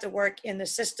do have to work in the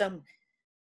system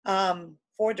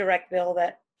for direct bill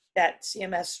that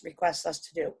CMS requests us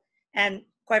to do, and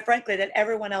quite frankly, that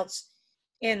everyone else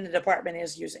in the department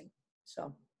is using.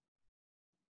 So.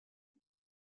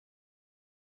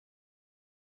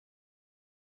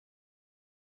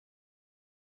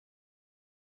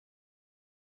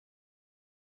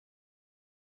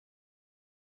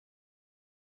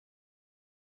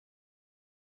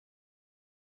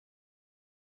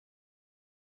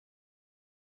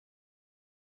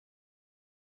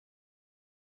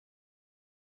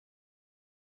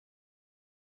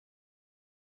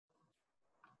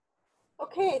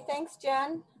 Okay, thanks,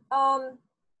 Jen.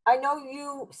 I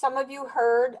know some of you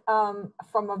heard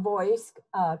from a voice,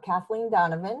 Kathleen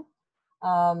Donovan.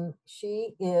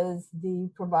 She is the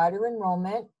provider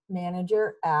enrollment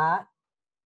manager at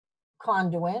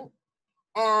Conduent,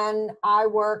 and I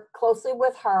work closely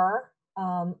with her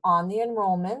on the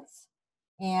enrollments,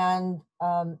 and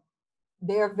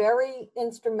they're very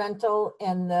instrumental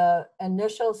in the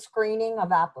initial screening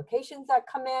of applications that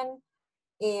come in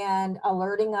and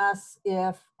alerting us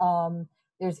if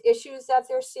there's issues that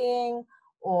they're seeing,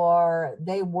 or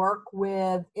they work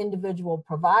with individual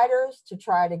providers to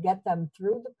try to get them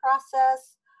through the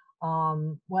process,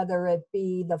 whether it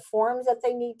be the forms that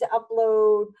they need to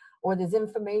upload or there's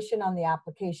information on the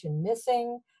application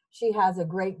missing. She has a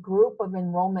great group of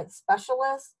enrollment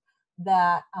specialists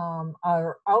that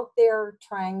are out there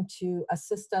trying to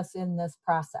assist us in this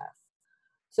process.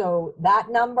 So that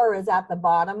number is at the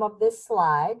bottom of this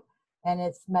slide, and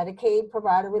it's Medicaid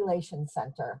Provider Relations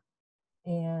Center.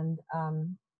 And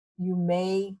you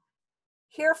may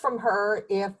hear from her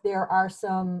if there are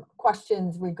some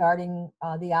questions regarding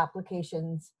the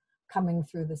applications coming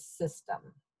through the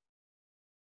system.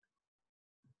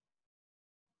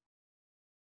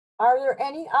 Are there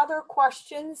any other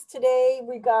questions today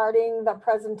regarding the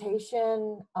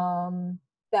presentation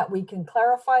that we can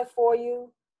clarify for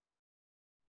you?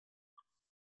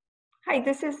 Hi,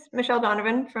 this is Michelle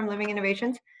Donovan from Living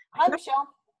Innovations. Hi, Michelle.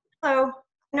 Hello.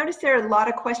 I noticed there are a lot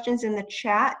of questions in the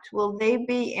chat. Will they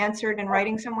be answered in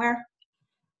writing somewhere?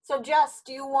 So Jess,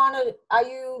 do you want to, are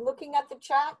you looking at the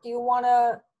chat? Do you want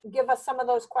to give us some of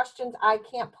those questions? I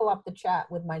can't pull up the chat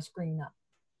with my screen up.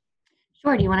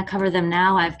 Sure. Do you want to cover them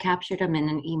now? I've captured them in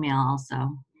an email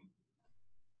also.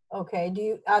 Okay.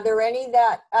 Are there any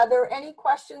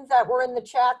questions that were in the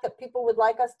chat that people would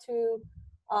like us to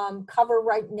cover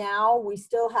right now? We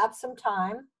still have some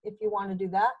time if you want to do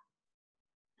that.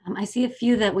 I see a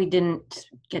few that we didn't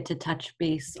get to touch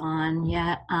base on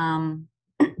yet. I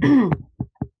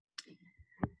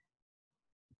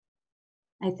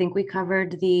think we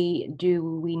covered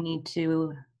do we need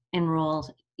to enroll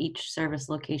each service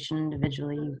location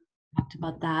individually? You talked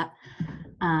about that.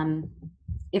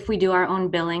 If we do our own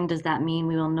billing, does that mean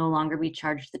we will no longer be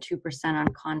charged the 2% on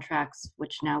contracts,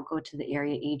 which now go to the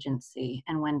area agency?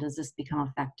 And when does this become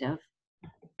effective?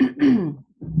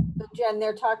 So Jen,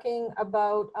 they're talking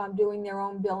about doing their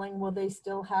own billing. Will they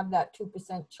still have that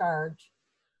 2% charge?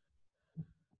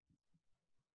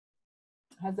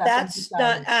 Has that That's been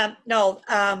decided? not,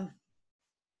 no.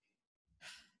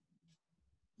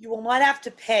 You will not have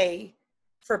to pay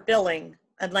for billing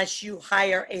unless you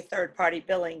hire a third-party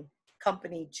billing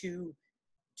company to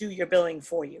do your billing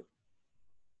for you.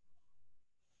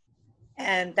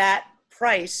 And that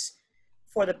price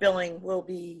for the billing will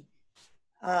be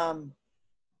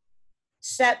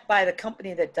set by the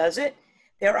company that does it.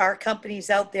 There are companies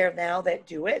out there now that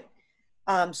do it.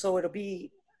 So it'll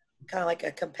be kind of like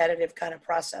a competitive kind of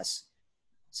process.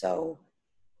 So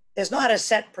there's not a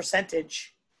set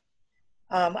percentage.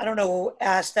 I don't know who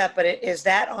asked that, but is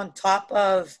that on top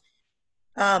of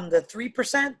the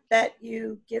 3% that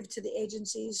you give to the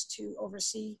agencies to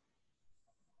oversee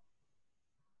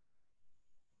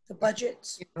the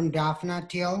budgets? From Daphna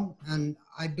Teal, and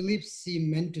I believe she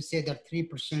meant to say that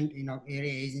 3%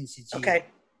 area agency. Okay.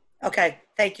 Okay.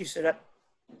 Thank you, Sudha.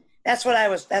 That's what I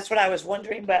was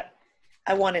wondering, but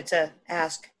I wanted to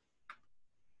ask.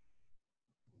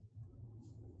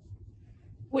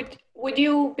 Would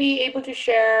you be able to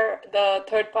share the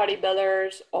third-party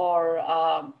billers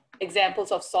or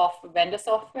examples of vendor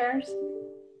softwares,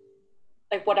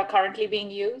 like what are currently being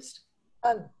used?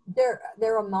 There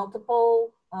are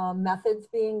multiple methods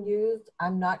being used.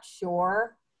 I'm not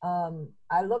sure.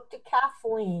 I looked at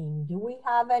Kathleen. Do we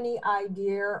have any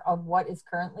idea of what is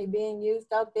currently being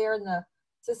used out there in the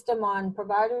system on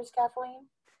providers, Kathleen?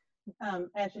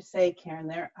 As you say, Karen,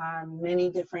 there are many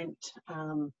different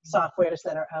softwares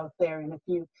that are out there, and if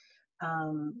you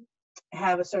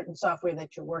have a certain software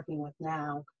that you're working with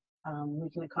now, we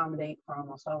can accommodate for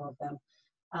almost all of them.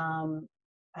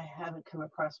 I haven't come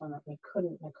across one that we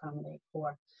couldn't accommodate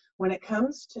for. When it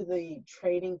comes to the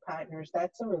trading partners,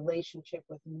 that's a relationship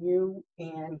with you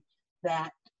and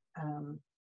that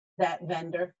that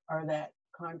vendor or that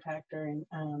contractor,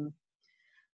 and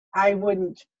I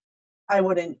wouldn't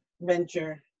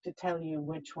venture to tell you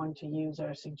which one to use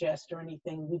or suggest or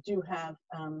anything. We do have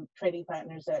trading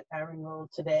partners that are enrolled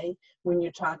today. When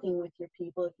you're talking with your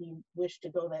people, if you wish to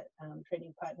go that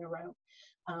trading partner route,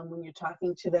 when you're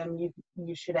talking to them,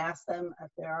 you should ask them if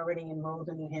they're already enrolled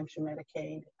in New Hampshire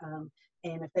Medicaid,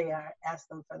 and if they are, ask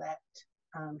them for that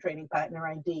trading partner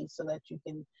ID so that you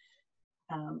can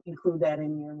include that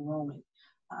in your enrollment.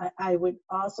 I would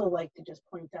also like to just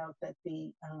point out that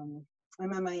the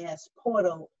MMIS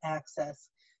portal access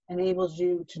enables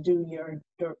you to do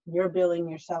your billing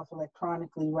yourself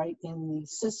electronically right in the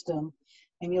system,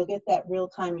 and you'll get that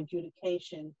real-time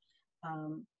adjudication.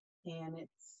 And it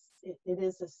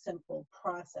is a simple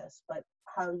process, but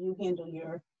how you handle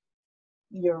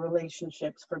your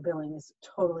relationships for billing is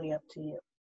totally up to you.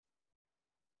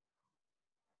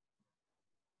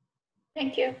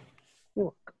 Thank you. You're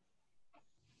welcome.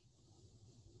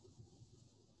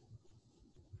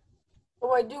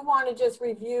 So I do want to just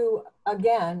review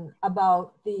again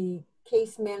about the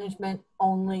case management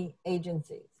only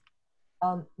agencies.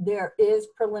 There is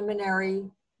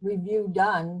preliminary review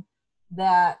done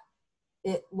that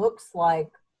it looks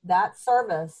like that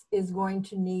service is going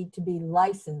to need to be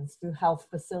licensed through health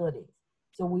facilities.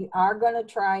 So we are going to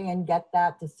try and get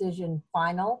that decision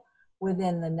final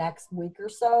within the next week or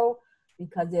so,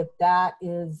 because if that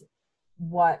is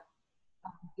what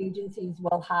agencies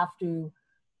will have to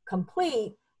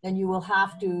complete, then you will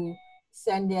have to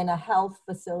send in a health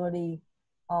facility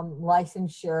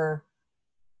licensure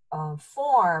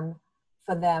form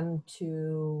for them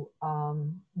to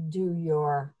do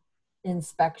your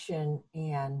inspection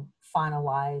and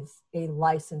finalize a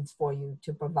license for you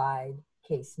to provide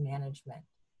case management.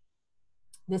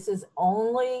 This is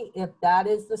only if that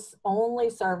is the only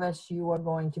service you are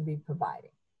going to be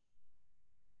providing.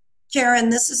 Karen,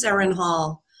 this is Erin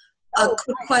Hall. A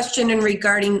quick question in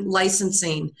regarding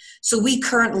licensing. So we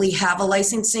currently have a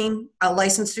license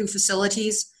through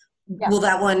facilities. Yeah. Will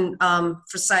that one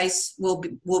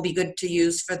will be good to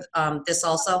use for this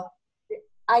also?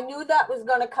 I knew that was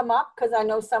going to come up because I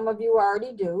know some of you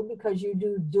already do, because you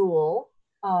do dual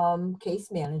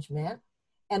case management.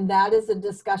 And that is a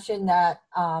discussion that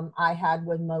I had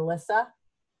with Melissa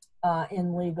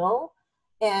in legal.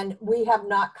 And we have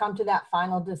not come to that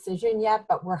final decision yet,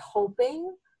 but we're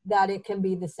hoping that it can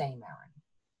be the same,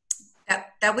 Erin.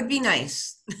 That would be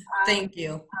nice. Thank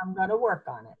you. I'm going to work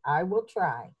on it. I will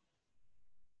try.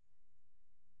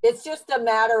 It's just a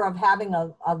matter of having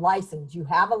a license. You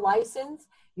have a license.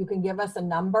 You can give us a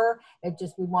number. It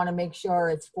just, we want to make sure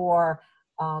it's for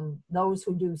those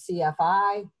who do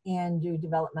CFI and do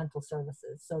developmental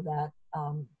services, so that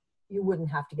you wouldn't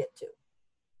have to get two.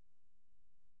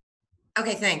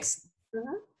 Okay, thanks.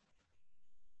 Mm-hmm.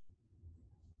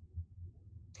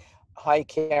 Hi,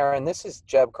 Karen. This is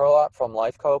Jeb Kurlop from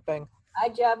Life Coping. Hi,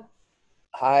 Jeb.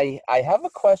 Hi. I have a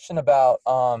question about,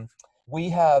 we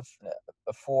have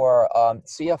for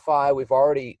CFI, we've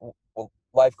already,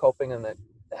 Life Coping and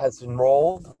has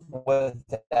enrolled with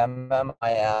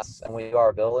MMIS, and we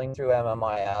are billing through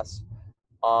MMIS.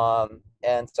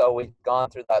 And so we've gone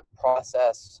through that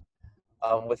process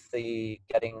with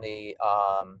getting the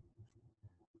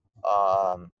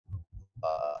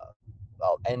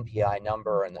NPI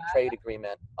number and the trade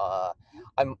agreement.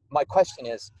 My question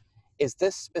is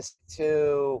this specific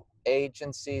to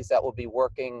agencies that will be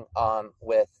working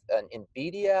in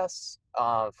BDS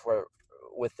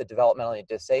with the developmentally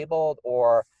disabled,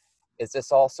 or is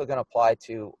this also going to apply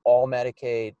to all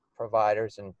Medicaid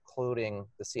providers, including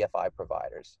the CFI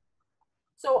providers?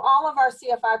 So all of our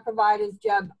CFI providers,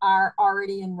 Jeb, are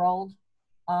already enrolled,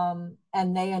 and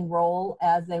they enroll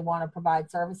as they want to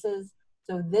provide services.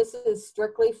 So this is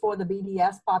strictly for the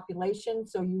BDS population.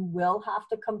 So you will have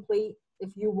to complete,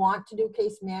 if you want to do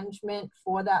case management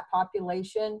for that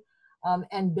population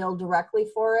and bill directly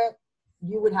for it,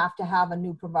 you would have to have a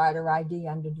new provider ID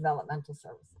under developmental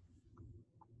services.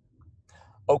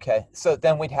 Okay, so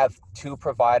then we'd have two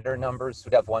provider numbers.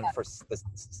 We'd have one for this.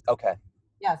 Okay.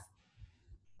 Yes.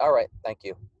 All right, thank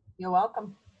you. You're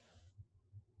welcome.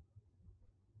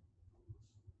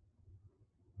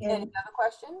 Any other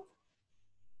questions?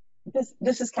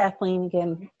 This is Kathleen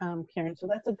again, Karen. So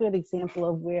that's a good example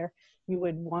of where you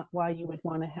would want, why you would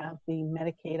want to have the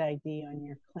Medicaid ID on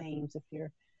your claims if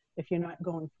you're not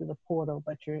going through the portal,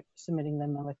 but you're submitting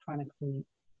them electronically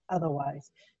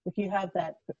otherwise. If you have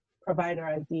that provider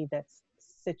ID that's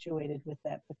situated with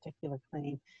that particular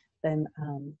claim, then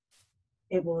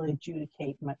it will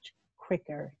adjudicate much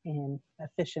quicker and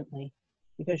efficiently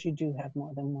because you do have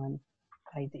more than one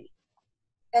ID.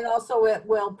 And also it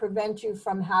will prevent you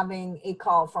from having a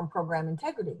call from program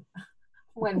integrity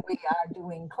when we are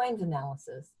doing claims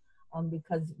analysis,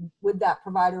 because with that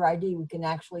provider ID, we can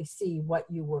actually see what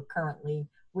you were currently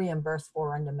reimbursed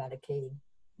for under Medicaid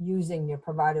using your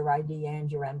provider ID and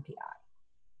your MPI.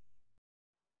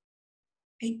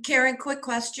 Hey, Karen, quick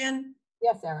question.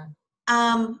 Yes, Erin.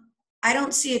 I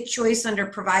don't see a choice under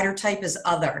provider type as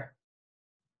other.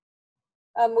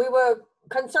 We were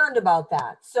concerned about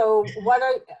that. So what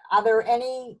are there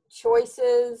any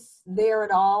choices there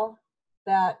at all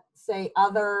that say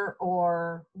other,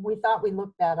 or we thought we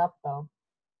looked that up though?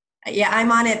 Yeah,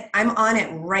 I'm on it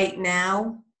right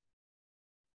now.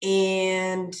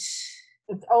 And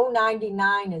it's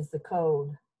 099 is the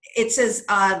code. It says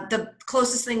the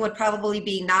closest thing would probably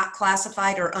be not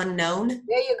classified or unknown.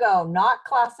 There you go, not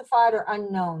classified or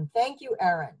unknown. Thank you,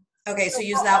 Erin. Okay, so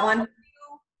use that one.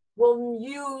 We'll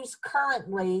use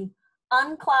currently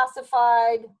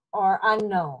unclassified or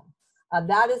unknown.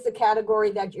 That is the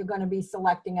category that you're going to be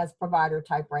selecting as provider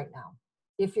type right now,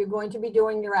 if you're going to be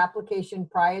doing your application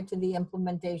prior to the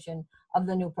implementation of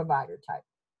the new provider type,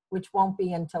 which won't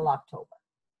be until October.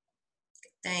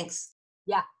 Thanks.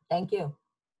 Yeah, thank you.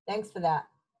 Thanks for that.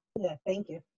 Yeah, thank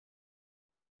you.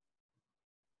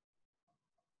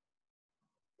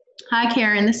 Hi,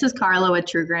 Karen. This is Carla with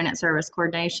True Granite Service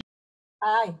Coordination.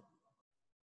 Hi.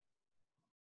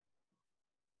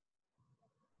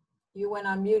 You went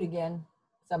on mute again.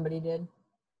 Somebody did.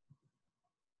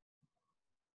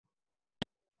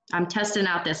 I'm testing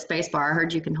out this space bar. I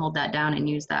heard you can hold that down and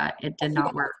use that. It did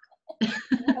not work.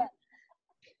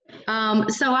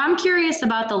 So I'm curious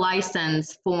about the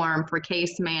license form for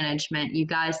case management. You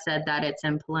guys said that it's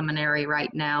in preliminary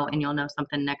right now and you'll know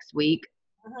something next week.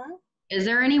 Is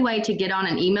there any way to get on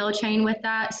an email chain with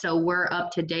that so we're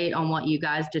up to date on what you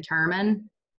guys determine?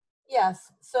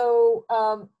 Yes, so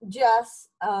Jess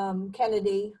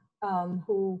Kennedy,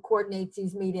 who coordinates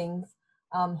these meetings,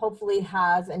 hopefully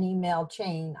has an email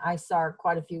chain. I saw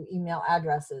quite a few email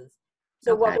addresses.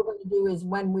 So what we're going to do is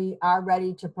when we are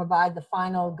ready to provide the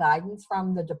final guidance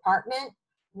from the department,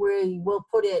 we will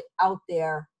put it out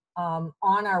there on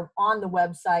the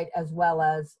website as well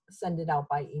as send it out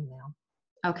by email.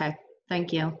 Okay,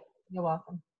 thank you. You're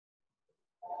welcome.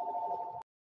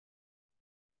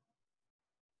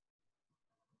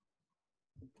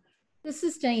 This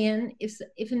is Diane.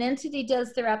 If an entity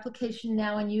does their application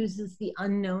now and uses the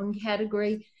unknown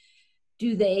category,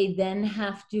 do they then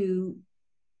have to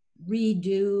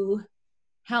redo?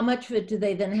 How much of it do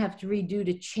they then have to redo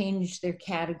to change their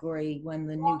category when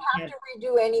the new? Won't have to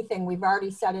redo anything. We've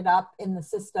already set it up in the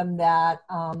system that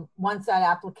once that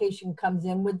application comes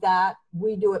in with that,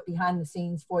 we do it behind the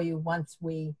scenes for you once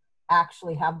we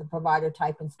actually have the provider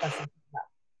type and special.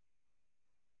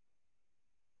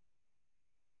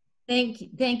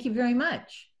 Thank you very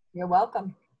much. You're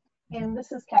welcome. And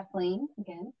this is Kathleen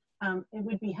again. It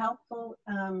would be helpful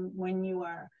when you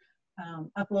are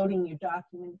uploading your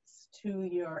documents to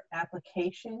your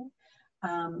application.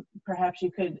 Perhaps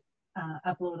you could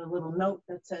upload a little note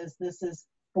that says this is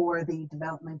for the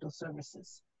developmental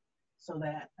services so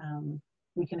that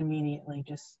we can immediately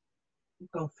just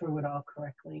go through it all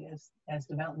correctly as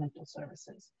developmental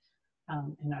services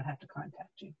and not have to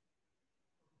contact you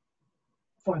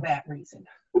for that reason.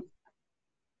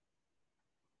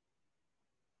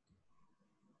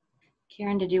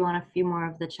 Karen, did you want a few more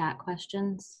of the chat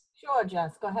questions? Sure,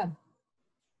 Jess, go ahead.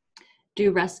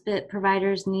 Do respite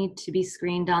providers need to be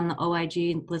screened on the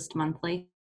OIG list monthly?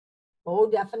 Oh,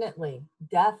 definitely.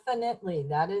 Definitely.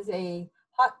 That is a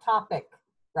hot topic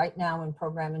right now in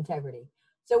program integrity.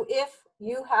 So if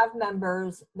you have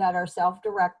members that are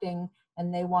self-directing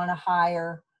and they want to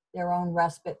hire their own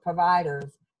respite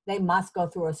providers, they must go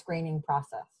through a screening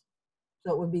process.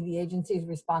 So it would be the agency's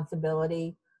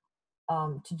responsibility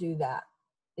to do that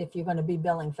if you're going to be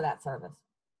billing for that service.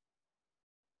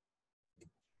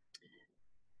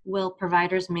 Will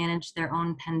providers manage their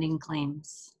own pending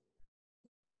claims?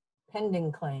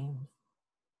 Pending claims.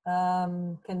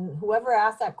 Can whoever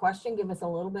asked that question give us a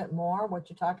little bit more what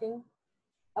you're talking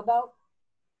about?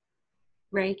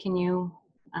 Ray, can you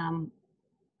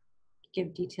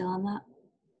give detail on that?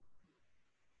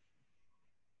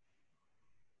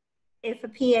 If a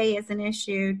PA isn't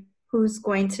issued, who's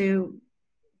going to,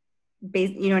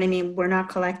 you know what I mean? We're not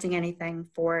collecting anything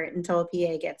for it until a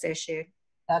PA gets issued.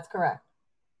 That's correct.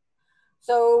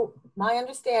 So my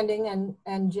understanding,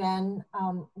 and Jen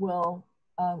will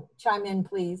chime in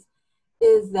please,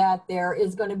 is that there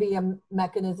is going to be a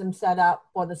mechanism set up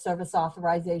for the service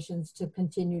authorizations to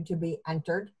continue to be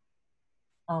entered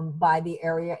by the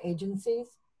area agencies.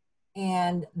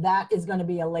 And that is going to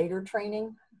be a later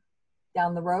training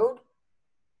down the road.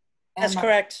 That's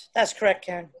correct. That's correct,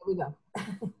 Karen. There we go.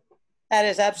 That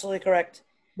is absolutely correct.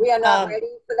 We are not ready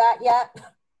for that yet.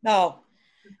 No,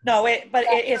 but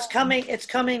it's coming. It's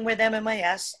coming with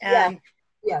MMIS, and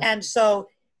and so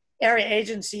area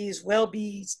agencies will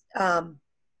be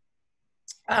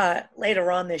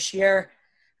later on this year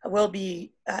will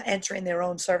be entering their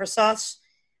own service auths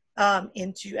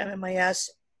into MMIS.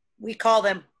 We call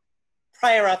them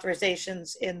prior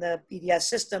authorizations in the BDS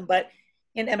system, but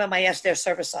in MMIS, they're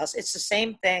service auths. It's the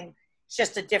same thing. It's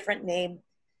just a different name.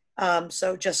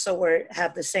 So just so we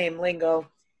have the same lingo.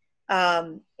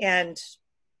 And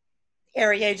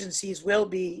area agencies will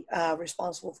be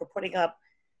responsible for putting up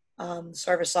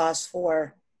service auths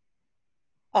for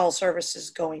all services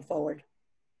going forward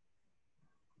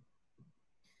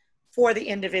for the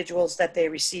individuals that they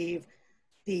receive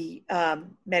the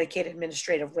Medicaid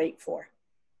administrative rate for.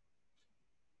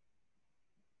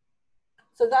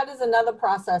 So that is another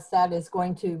process that is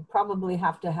going to probably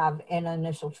have to have an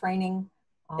initial training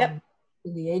to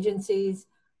the agencies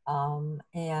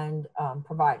and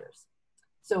providers.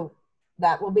 So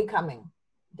that will be coming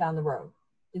down the road.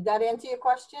 Did that answer your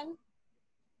question?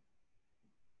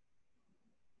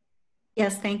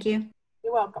 Yes, thank you.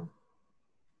 You're welcome.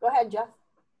 Go ahead, Jeff.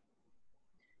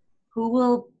 Who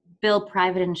will bill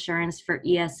private insurance for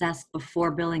ESS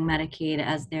before billing Medicaid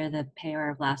as they're the payer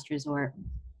of last resort?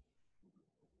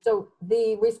 So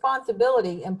the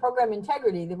responsibility and program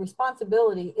integrity, the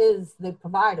responsibility is the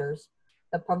providers.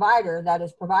 The provider that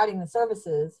is providing the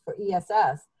services for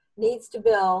ESS needs to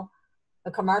bill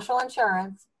the commercial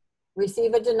insurance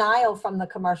receive a denial from the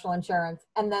commercial insurance,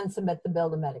 and then submit the bill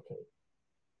to Medicaid.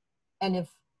 And if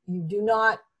you do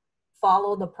not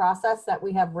follow the process that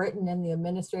we have written in the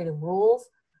administrative rules,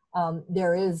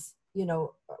 there is, you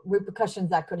know, repercussions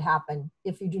that could happen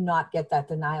if you do not get that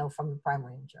denial from the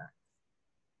primary insurance.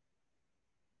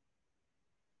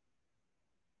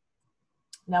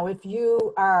 Now, if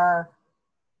you are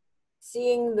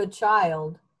seeing the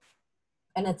child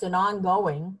and it's an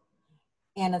ongoing,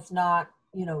 and it's not,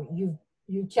 you know,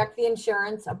 you check the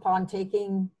insurance upon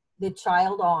taking the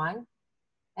child on,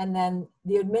 and then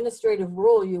the administrative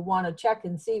rule, you want to check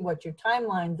and see what your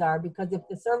timelines are, because if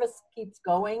the service keeps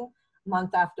going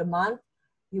month after month,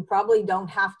 you probably don't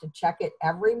have to check it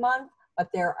every month, but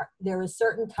there is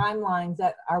certain timelines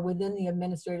that are within the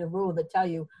administrative rule that tell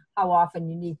you how often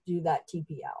you need to do that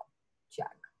TPL check.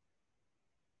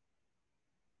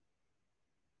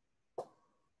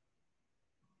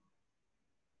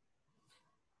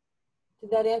 Did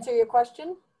that answer your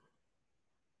question?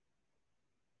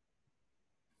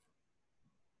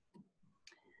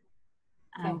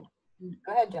 Okay.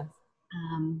 Go ahead, Jess.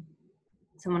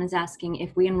 Someone is asking,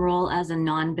 if we enroll as a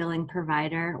non-billing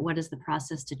provider, what is the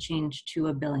process to change to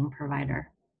a billing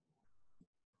provider?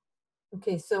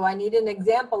 Okay, so I need an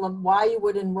example of why you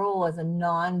would enroll as a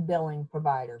non-billing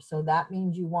provider. So that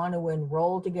means you want to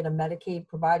enroll to get a Medicaid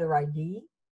provider ID.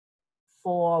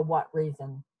 For what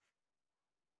reason?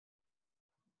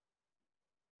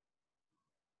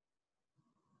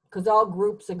 Because all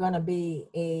groups are going to be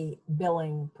a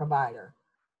billing provider.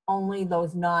 Only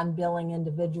those non-billing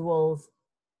individuals,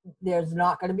 there's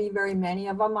not going to be very many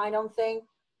of them, I don't think,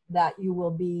 that you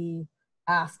will be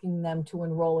asking them to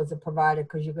enroll as a provider,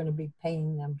 because you're going to be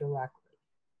paying them directly.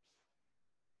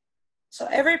 So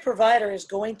every provider is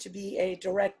going to be a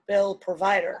direct bill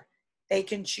provider. They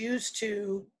can choose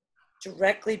to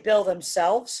directly bill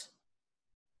themselves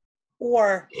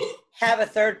or have a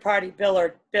third-party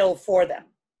biller bill for them.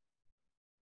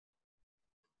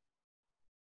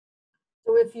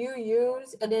 So if you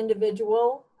use an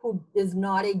individual who is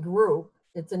not a group,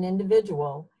 it's an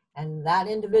individual, and that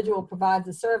individual provides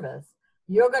a service,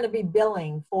 you're going to be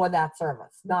billing for that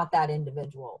service, not that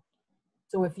individual.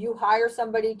 So if you hire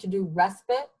somebody to do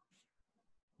respite,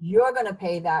 you're going to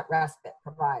pay that respite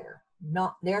provider.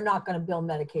 They're not going to bill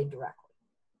Medicaid directly.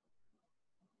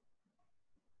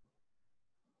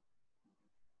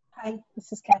 Hi,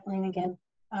 this is Kathleen again.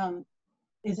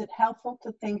 Is it helpful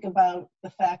to think about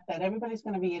the fact that everybody's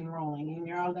going to be enrolling, and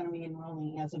you're all going to be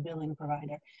enrolling as a billing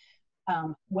provider?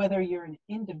 Whether you're an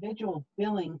individual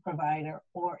billing provider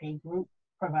or a group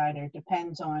provider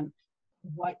depends on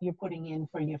what you're putting in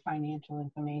for your financial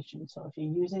information. So if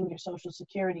you're using your social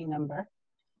security number,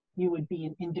 you would be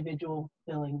an individual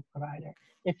billing provider.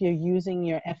 If you're using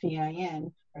your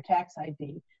FEIN or tax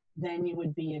ID, then you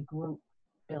would be a group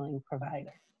billing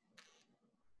provider.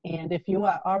 And if you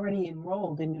are already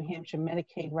enrolled in New Hampshire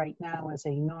Medicaid right now as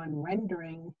a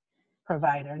non-rendering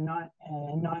provider, not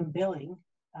a non-billing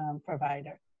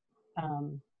provider,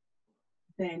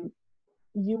 then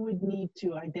you would need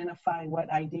to identify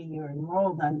what ID you're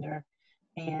enrolled under,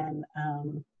 and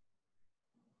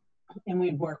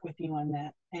we'd work with you on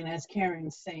that. And as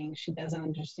Karen's saying, she doesn't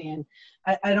understand.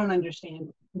 I don't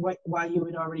understand why you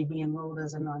would already be enrolled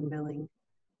as a non-billing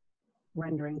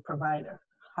rendering provider.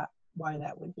 Why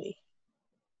that would be,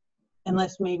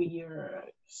 unless maybe you're,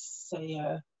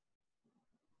 say,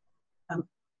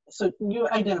 so you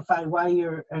identify why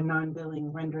you're a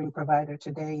non-billing rendering provider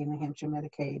today in New Hampshire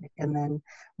Medicaid, and then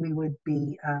we would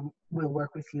be, we'll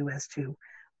work with you as to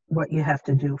what you have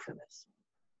to do for this.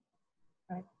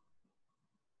 Right.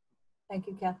 Thank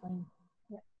you, Kathleen.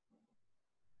 Yeah.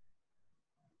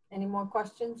 Any more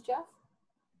questions, Jeff?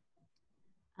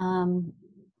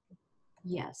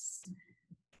 Yes.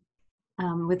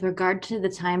 With regard to the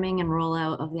timing and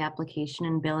rollout of the application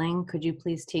and billing, could you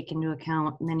please take into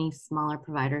account many smaller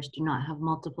providers do not have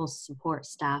multiple support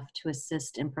staff to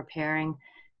assist in preparing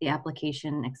the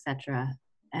application, etc.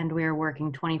 And we are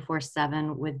working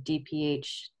 24/7 with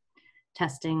DPH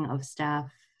testing of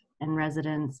staff and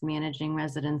residents, managing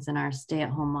residents in our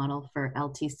stay-at-home model for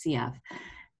LTCF,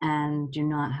 and do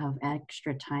not have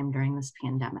extra time during this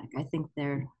pandemic. I think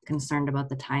they're concerned about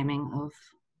the timing of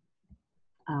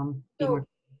so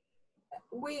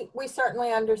we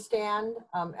certainly understand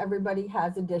everybody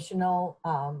has additional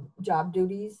job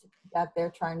duties that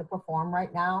they're trying to perform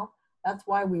right now. That's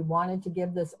why we wanted to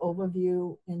give this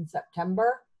overview in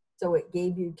September, so it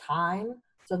gave you time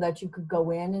so that you could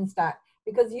go in and start,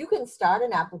 because you can start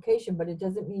an application, but it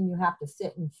doesn't mean you have to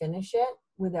sit and finish it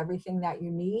with everything that you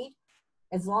need.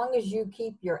 as long as you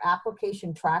keep your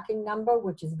application tracking number,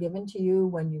 which is given to you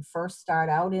when you first start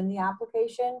out in the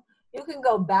application, you can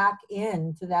go back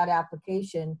into that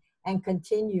application and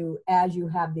continue as you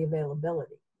have the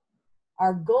availability.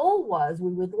 Our goal was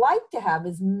we would like to have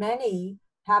as many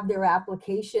have their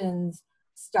applications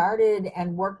started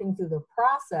and working through the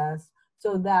process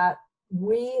so that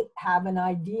we have an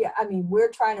idea. I mean,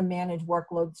 we're trying to manage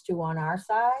workloads too on our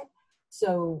side.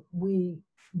 So we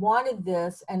wanted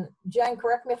this, and Jen,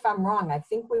 correct me if I'm wrong, I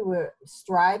think we were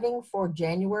striving for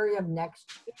January of next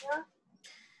year.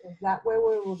 Is that where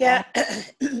we were? Yeah,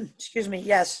 excuse me,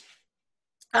 yes.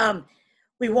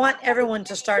 We want everyone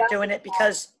to start doing it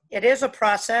because it is a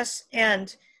process,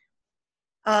 and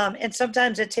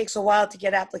sometimes it takes a while to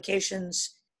get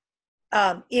applications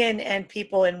in and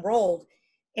people enrolled.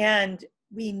 And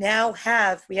we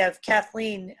have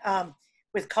Kathleen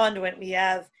with Conduent, we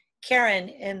have Karen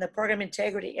in the program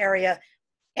integrity area,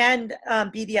 and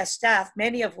BDS staff,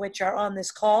 many of which are on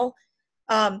this call,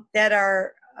 that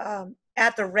are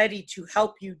at the ready to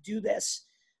help you do this.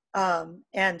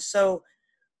 And so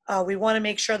we want to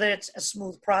make sure that it's a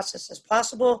smooth process as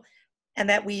possible, and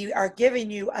that we are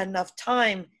giving you enough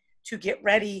time to get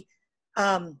ready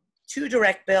to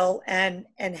direct bill and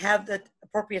have the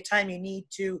appropriate time you need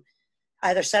to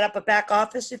either set up a back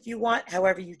office if you want,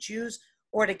 however you choose,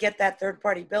 or to get that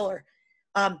third-party biller.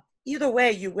 Either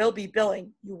way, you will be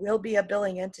billing. You will be a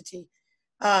billing entity.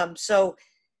 So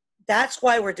that's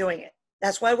why we're doing it.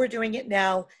 That's why we're doing it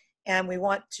now, and we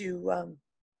want to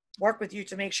work with you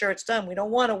to make sure it's done. We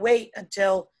don't want to wait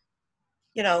until,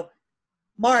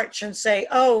 March and say,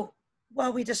 oh,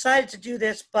 well, we decided to do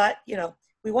this, but,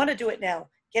 we want to do it now.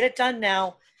 Get it done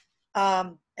now.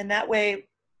 And that way,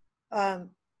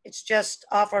 it's just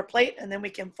off our plate, and then we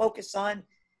can focus on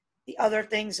the other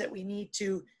things that we need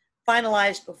to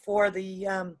finalize before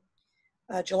the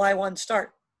July 1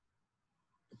 start.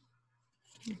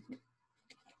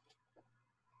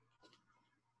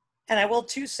 And I will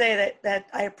too say that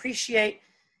I appreciate,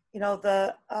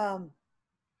 the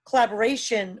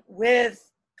collaboration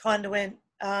with Conduent,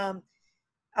 our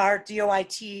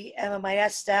DOIT,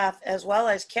 MMIS staff, as well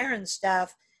as Karen's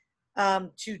staff,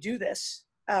 to do this.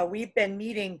 We've been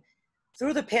meeting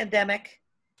through the pandemic.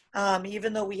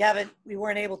 Even though we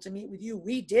weren't able to meet with you,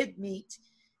 we did meet.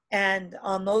 And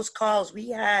on those calls we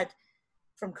had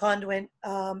from Conduent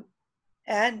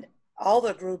and all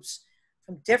the groups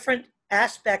from different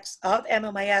aspects of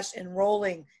MMIS,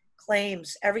 enrolling,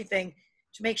 claims, everything,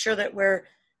 to make sure that we're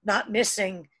not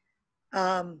missing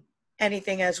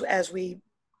anything as we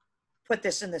put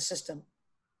this in the system.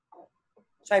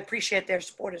 So I appreciate their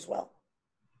support as well.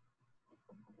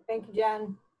 Thank you,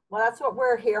 Jen. Well, that's what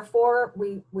we're here for.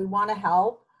 We want to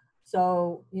help.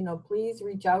 So, please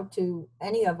reach out to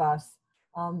any of us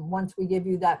once we give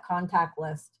you that contact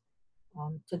list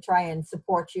to try and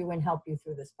support you and help you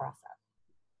through this process.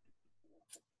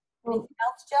 Anything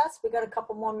else, Jess? We got a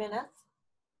couple more minutes.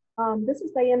 This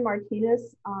is Diane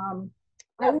Martinez.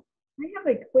 I have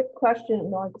a quick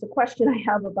question. Well, it's a question I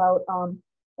have about,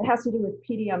 it has to do with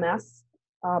PDMS,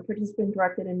 Participant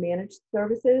Directed and Managed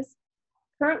Services.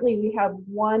 Currently, we have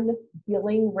one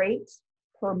billing rate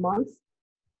per month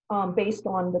based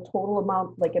on the total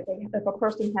amount. Like if a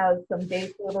person has some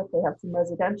day service, they have some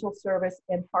residential service,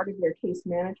 and part of their case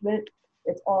management,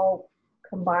 it's all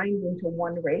combined into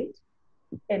one rate.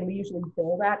 And we usually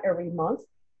bill that every month.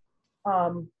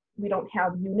 We don't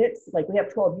have units, like we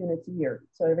have 12 units a year.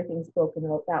 So everything's broken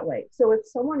out that way. So if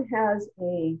someone has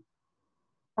they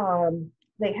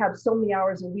have so many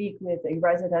hours a week with a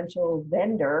residential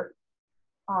vendor,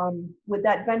 would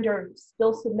that vendor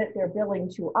still submit their billing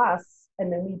to us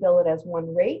and then we bill it as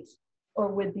one rate? Or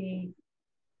would the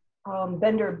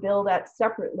vendor bill that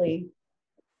separately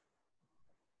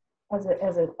as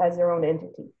their own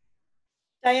entity?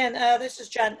 Diane, this is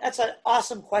John. That's an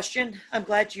awesome question. I'm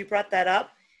glad you brought that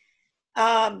up.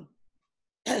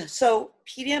 So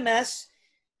PDMS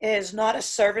is not a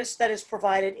service that is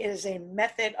provided. It is a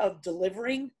method of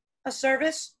delivering a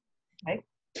service. Okay.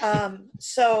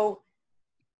 So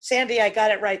Sandy, I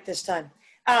got it right this time.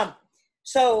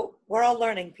 So we're all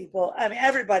learning, people. I mean,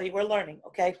 everybody, we're learning,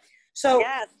 okay? So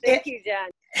yes, thank you,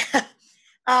 Jen.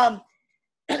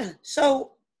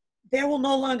 So there will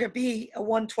no longer be a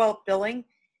 1/12 billing.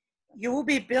 You will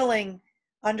be billing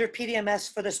under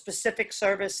PDMS for the specific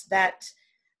service that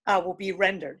will be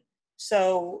rendered.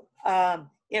 So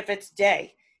if it's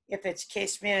day, if it's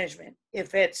case management,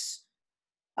 if it's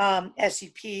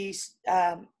SCPs,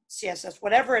 CSS,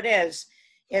 whatever it is,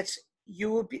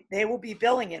 they will be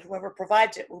billing it. Whoever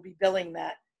provides it will be billing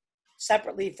that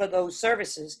separately for those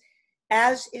services,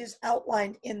 as is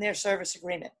outlined in their service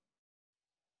agreement.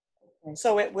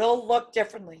 So it will look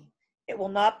differently. It will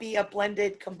not be a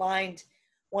blended combined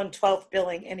 1/12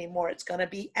 billing anymore. It's going to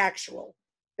be actual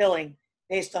billing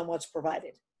based on what's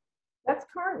provided. That's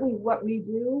currently what we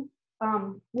do.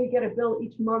 We get a bill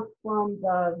each month from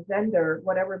the vendor,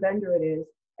 whatever vendor it is,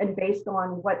 and based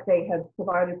on what they have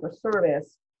provided for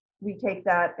service, we take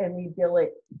that and we bill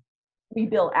it. We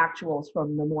bill actuals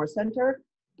from the Moore Center.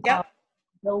 Yeah.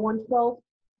 Bill 112.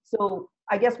 So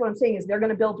I guess what I'm saying is they're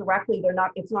going to bill directly. They're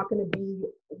not. It's not going to be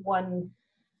one.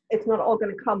 It's not all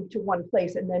going to come to one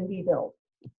place and then be billed.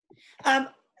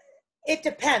 It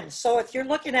depends. So if you're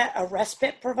looking at a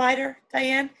respite provider,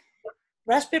 Diane,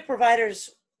 respite providers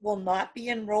will not be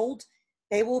enrolled.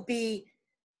 They will be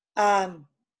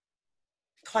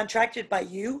contracted by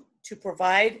you to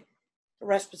provide the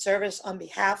respite service on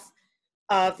behalf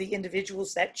of the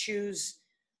individuals that choose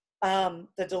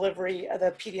the delivery,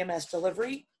 the PDMS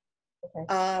delivery.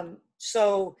 Okay.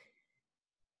 So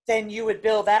then you would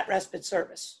bill that respite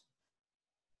service.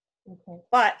 Okay.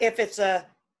 But if it's a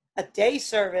day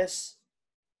service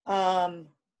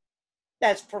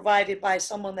that's provided by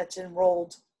someone that's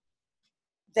enrolled,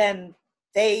 then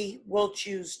they will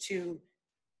choose to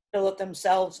bill it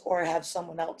themselves or have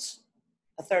someone else,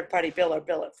 a third-party biller,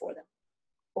 bill it for them.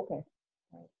 Okay.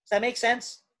 Does that make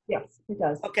sense? Yes, it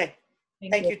does. Okay.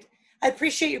 Thank you. I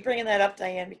appreciate you bringing that up,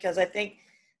 Diane, because I think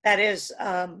that is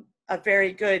a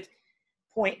very good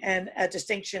point and a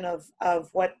distinction of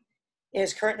what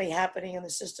is currently happening in the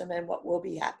system and what will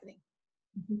be happening.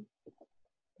 Mm-hmm.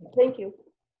 Thank you.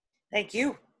 Thank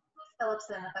you.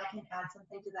 Phillipson, if I can add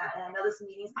something to that, and I know this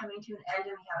meeting is coming to an end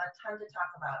and we have a ton to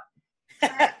talk about.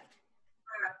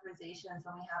 Authorizations,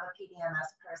 when we have a PDMS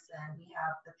person, we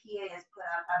have the PA is put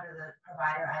out under the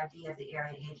provider ID of the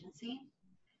area agency.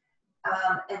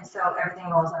 And so everything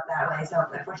rolls up that way. So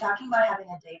if we're talking about having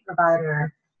a day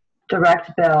provider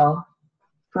direct bill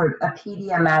for a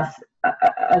PDMS,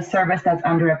 a service that's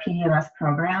under a PDMS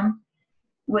program,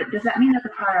 does that mean that the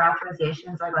prior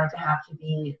authorizations are going to have to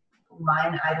be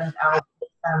line items out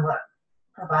based on what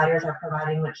providers are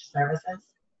providing which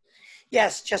services?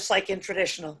 Yes, just like in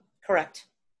traditional, correct.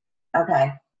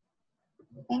 Okay.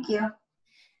 Thank you.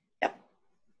 Yep.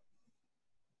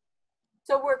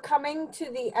 So we're coming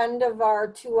to the end of our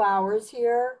 2 hours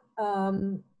here.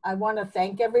 I want to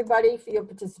thank everybody for your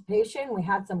participation. We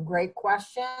had some great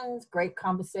questions, great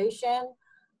conversation.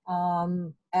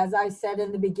 As I said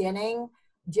in the beginning,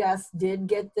 Jess did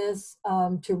get this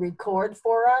to record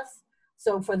for us.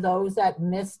 So for those that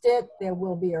missed it, there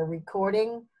will be a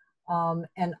recording.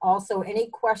 And also any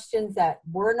questions that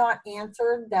were not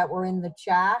answered that were in the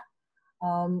chat,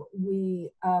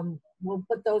 we'll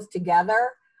put those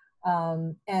together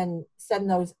and send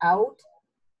those out.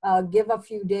 Give a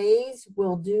few days.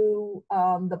 We'll do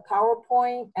the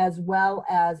PowerPoint as well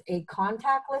as a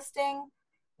contact listing.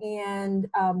 And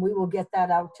we will get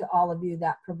that out to all of you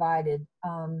that provided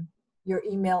your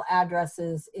email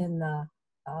addresses in the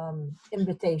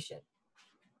invitation.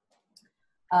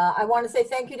 I want to say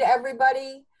thank you to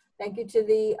everybody. Thank you to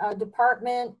the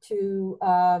department, to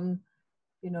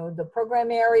the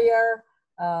program area,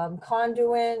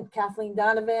 Conduent, Kathleen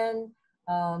Donovan.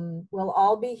 We'll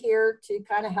all be here to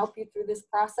kind of help you through this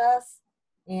process.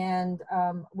 And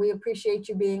we appreciate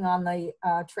you being on the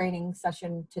training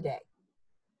session today.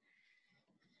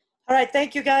 All right,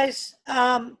 thank you guys.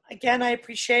 Again, I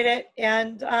appreciate it.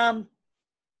 And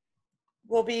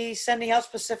we'll be sending out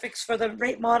specifics for the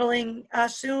rate modeling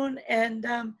soon, and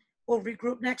we'll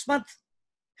regroup next month.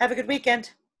 Have a good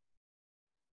weekend.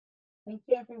 Thank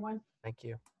you, everyone. Thank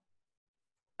you.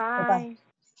 Bye.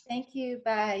 Thank you.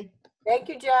 Bye. Thank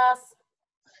you, Jess.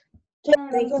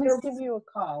 Karen, I'm going to give you a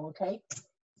call, okay?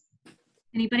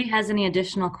 Anybody has any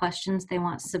additional questions they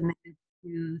want submitted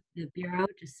to the Bureau,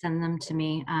 just send them to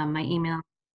me. My email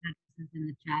is in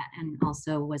the chat and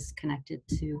also was connected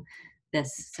to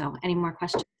this. So any more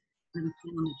questions, it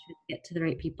should get to the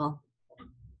right people.